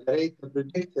positive, the rate of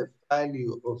predictive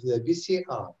value of the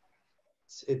PCR,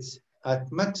 it's at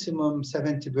maximum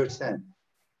 70%.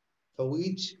 For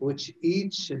each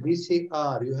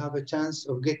PCR, you have a chance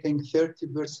of getting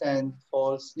 30%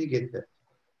 false negative.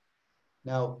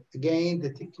 Now, again,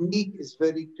 the technique is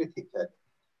very critical.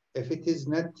 If it is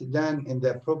not done in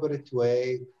the appropriate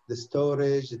way, the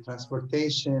storage, the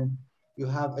transportation, you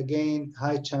have, again,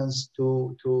 high chance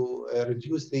to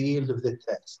reduce the yield of the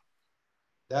test.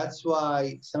 That's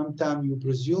why sometimes you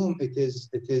presume it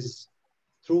is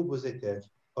true positive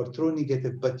or true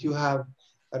negative, but you have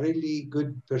a really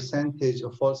good percentage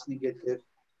of false negative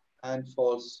and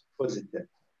false positive.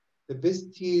 The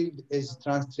best yield is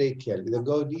transtracheal. The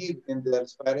go deep in the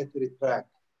respiratory tract,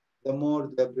 the more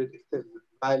the predictive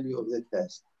value of the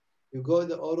test. You go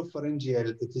the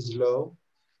oropharyngeal, it is low,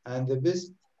 and the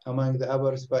best among the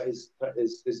upper is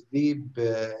deep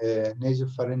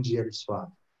nasopharyngeal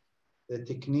swab. The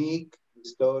technique, the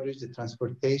storage, the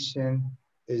transportation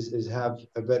is have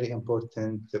a very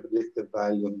important predictive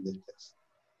value in the test.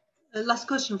 Last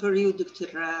question for you, Dr.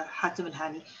 Hatem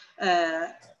Al-Hani.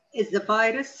 Is the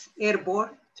virus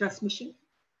airborne transmission?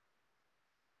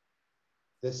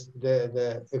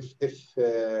 The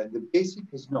basic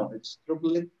is no, it's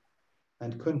droplet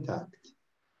and contact.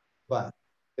 But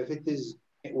if it is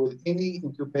with any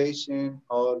intubation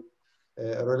or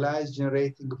realized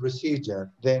generating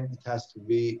procedure, then it has to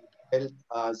be held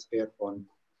as airborne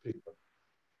treatment.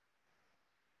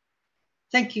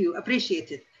 Thank you,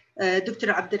 appreciate it. Dr.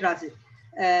 Abdelrazid,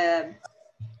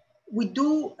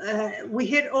 we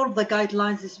hear all the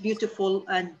guidelines, it's beautiful,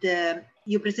 and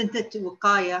you presented to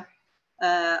Waqaya.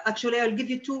 Actually, I'll give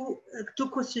you two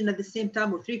questions at the same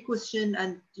time, or three questions,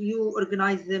 and you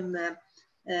organize them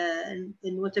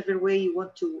in whatever way you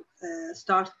want to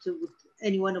start with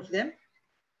any one of them.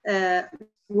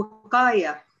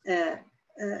 Waqaya,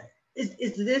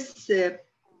 is this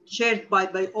shared by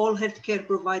all healthcare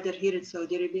providers here in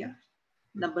Saudi Arabia?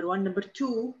 Number one. Number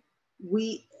two,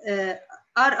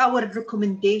 are our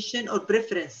recommendation or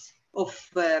preference of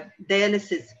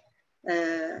dialysis,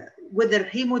 whether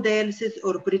hemodialysis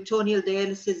or peritoneal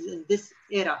dialysis in this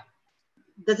era,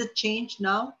 does it change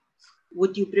now?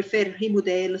 Would you prefer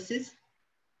hemodialysis?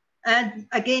 And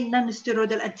again,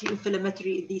 non-steroidal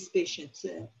anti-inflammatory in these patients.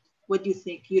 What do you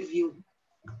think, your view?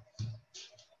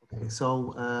 Okay,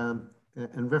 so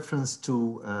in reference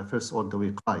to, first of all, the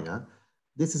wiqaya,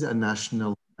 this is a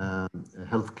national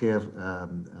healthcare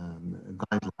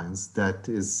guidelines that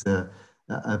is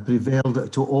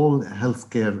prevailed to all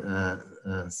healthcare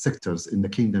sectors in the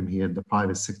kingdom here, the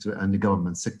private sector and the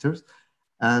government sectors.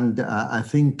 And I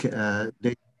think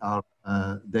they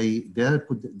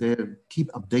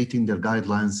keep updating their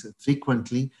guidelines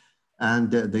frequently,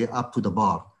 and they're up to the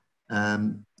bar.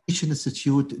 Each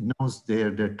institute knows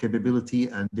their capability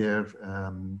and their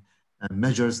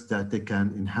measures that they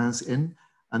can enhance in,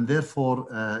 and therefore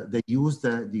they use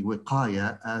the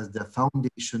wiqaya as the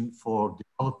foundation for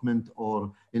development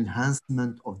or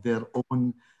enhancement of their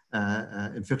own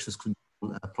infectious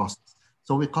control process.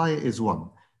 So wiqaya is one.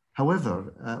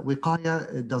 However,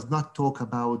 wiqaya does not talk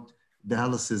about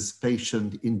dialysis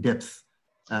patient in depth.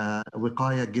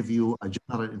 Wiqaya give you a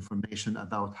general information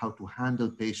about how to handle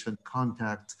patient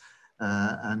contact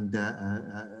and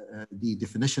the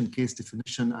definition, case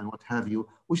definition, and what have you,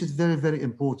 which is very, very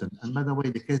important. And by the way,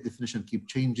 the case definition keep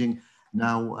changing.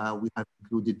 Now we have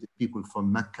included people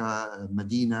from Mecca,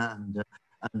 Medina,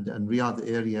 and Riyadh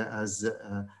area as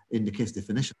in the case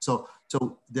definition. So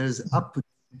there's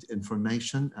up-to-date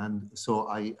information, and so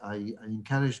I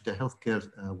encourage the healthcare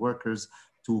workers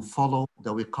to follow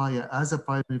the wiqaya as a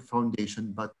primary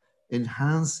foundation, but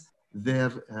enhance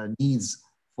their needs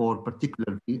for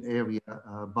particular area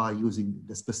by using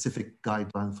the specific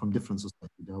guidelines from different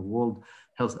societies, the World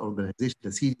Health Organization, the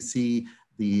CDC,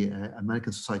 the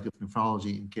American Society of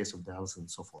Nephrology in case of dialysis and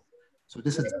so forth. So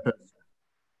this is the first.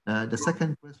 The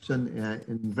second question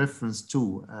in reference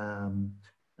to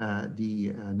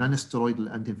the non-steroidal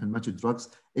anti-inflammatory drugs,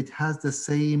 it has the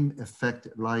same effect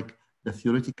like the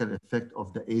theoretical effect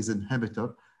of the ACE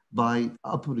inhibitor by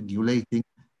upregulating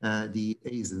the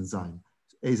ACE enzyme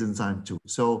 2.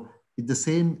 So in the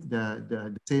same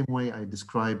way I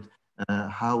described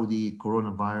how the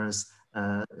coronavirus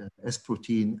S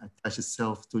protein attaches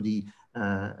itself to the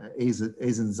ACE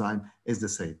enzyme is the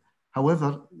same.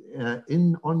 However,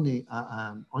 on the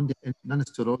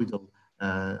non-steroidal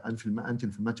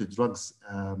anti-inflammatory drugs,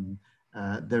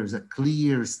 there is a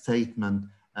clear statement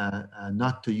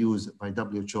not to use by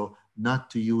WHO, not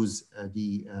to use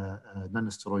the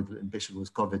non-steroidal in patients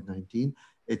with COVID-19.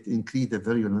 It increased the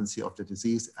virulency of the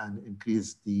disease and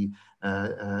increased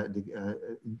add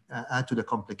to the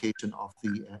complication of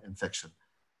the infection.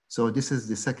 So this is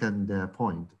the second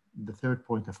point. The third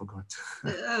point I forgot.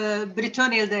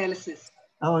 Peritoneal dialysis.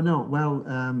 Oh no, well,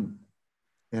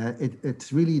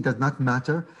 it really does not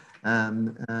matter.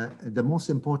 The most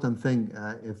important thing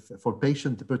for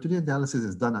patient, the peritoneal dialysis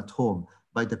is done at home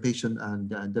by the patient and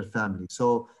their family.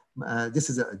 So this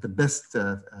is the best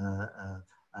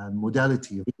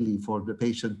modality really for the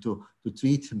patient to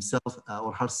treat himself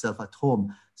or herself at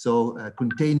home. So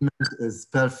containment is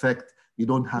perfect. You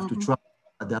don't have to travel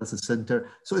to a dialysis center.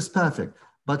 So it's perfect.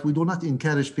 But we do not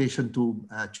encourage patients to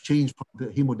change from the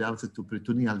hemodialysis to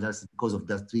peritoneal dialysis because of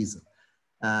that reason.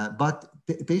 But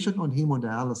patient on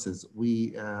hemodialysis,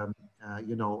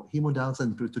 hemodialysis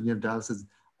and peritoneal dialysis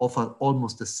offer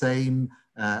almost the same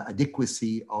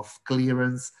adequacy of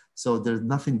clearance. So there's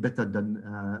nothing better than,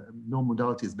 no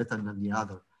modality is better than the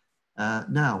other.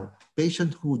 Now,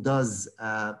 patient who does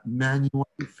manual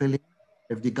filling,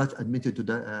 if they got admitted to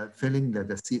the filling,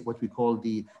 what we call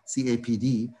the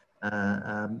CAPD,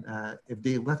 if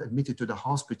they got admitted to the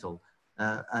hospital,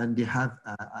 and they have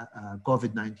a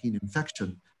COVID-19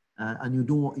 infection, and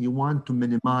you want to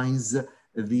minimize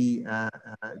the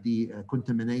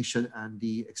contamination and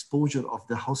the exposure of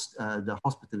the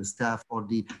hospital staff or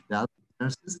the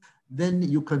nurses, then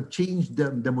you can change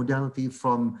the modality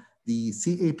from the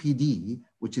CAPD,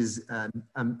 which is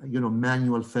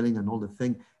manual filling and all the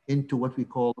thing, into what we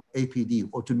call APD,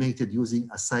 automated using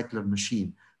a cycler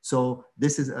machine. So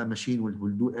this is a machine which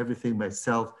will do everything by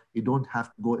itself. You don't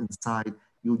have to go inside.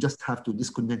 You just have to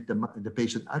disconnect the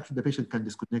patient. Actually, the patient can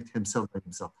disconnect himself by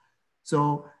himself.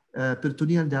 So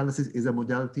peritoneal dialysis is a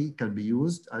modality, can be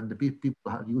used, and the people who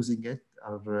are using it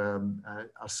are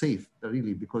safe,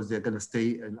 really, because they're going to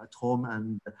stay at home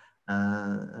and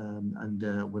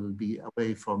will be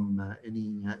away from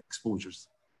any exposures.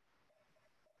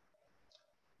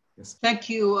 Yes. Thank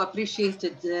you, appreciate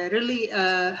it. Really,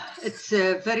 it's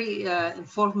a very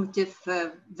informative,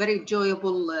 very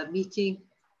enjoyable meeting,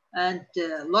 and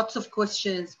lots of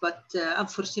questions, but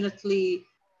unfortunately,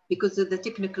 because of the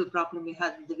technical problem we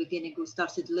had in the beginning, we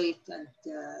started late, and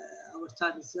our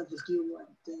time is overdue,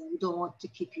 and we don't want to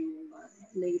keep you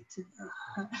late.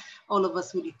 All of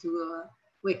us, we need to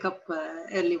wake up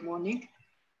early morning.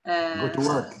 Go to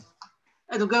work.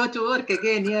 To go to work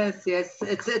again, yes.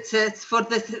 It's for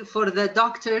the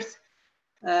doctors,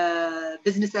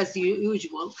 business as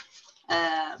usual.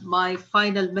 My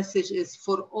final message is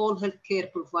for all healthcare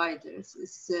providers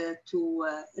is to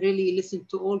really listen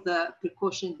to all the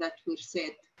precautions that were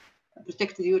said,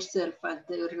 protect yourself and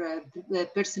your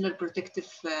personal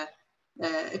protective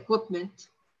equipment,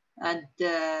 and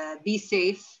be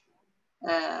safe.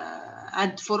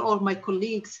 And for all my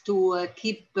colleagues to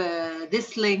keep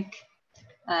this link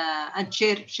and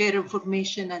share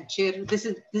information and share. This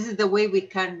is the way we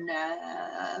can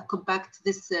combat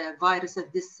this virus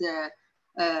and this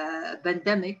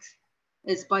pandemic,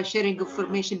 is by sharing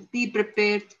information. Be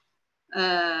prepared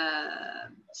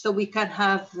so we can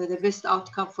have the best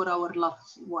outcome for our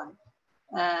loved one.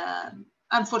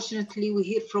 Unfortunately, we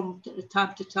hear from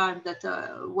time to time that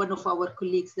one of our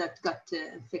colleagues that got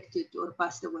infected or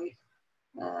passed away.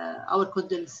 Our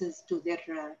condolences to their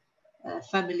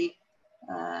family.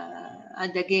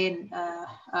 And again,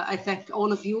 I thank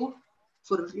all of you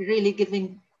for really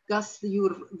giving us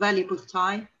your valuable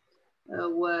time.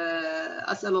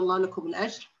 وأسأل الله لكم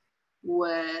الأجر.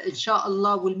 وإن شاء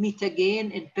الله we'll meet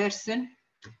again in person,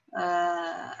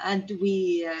 and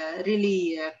we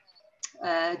really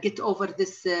get over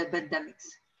this pandemic.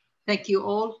 Thank you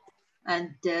all,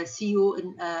 and see you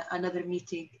in another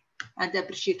meeting. And I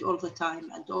appreciate all the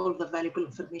time and all the valuable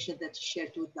information that you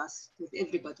shared with us, with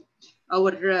everybody.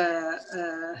 Our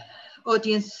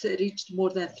audience reached more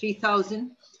than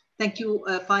 3,000. Thank you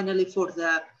finally for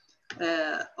the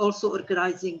also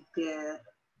organizing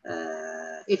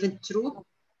event True,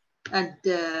 and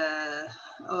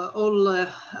all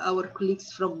our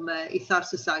colleagues from Ithar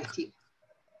Society.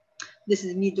 This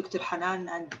is me, Dr. Hanan,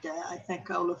 and I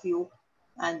thank all of you,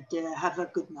 and have a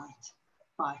good night.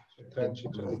 Bye.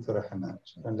 شكرا دكتورة حنان.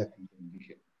 شكرا لك.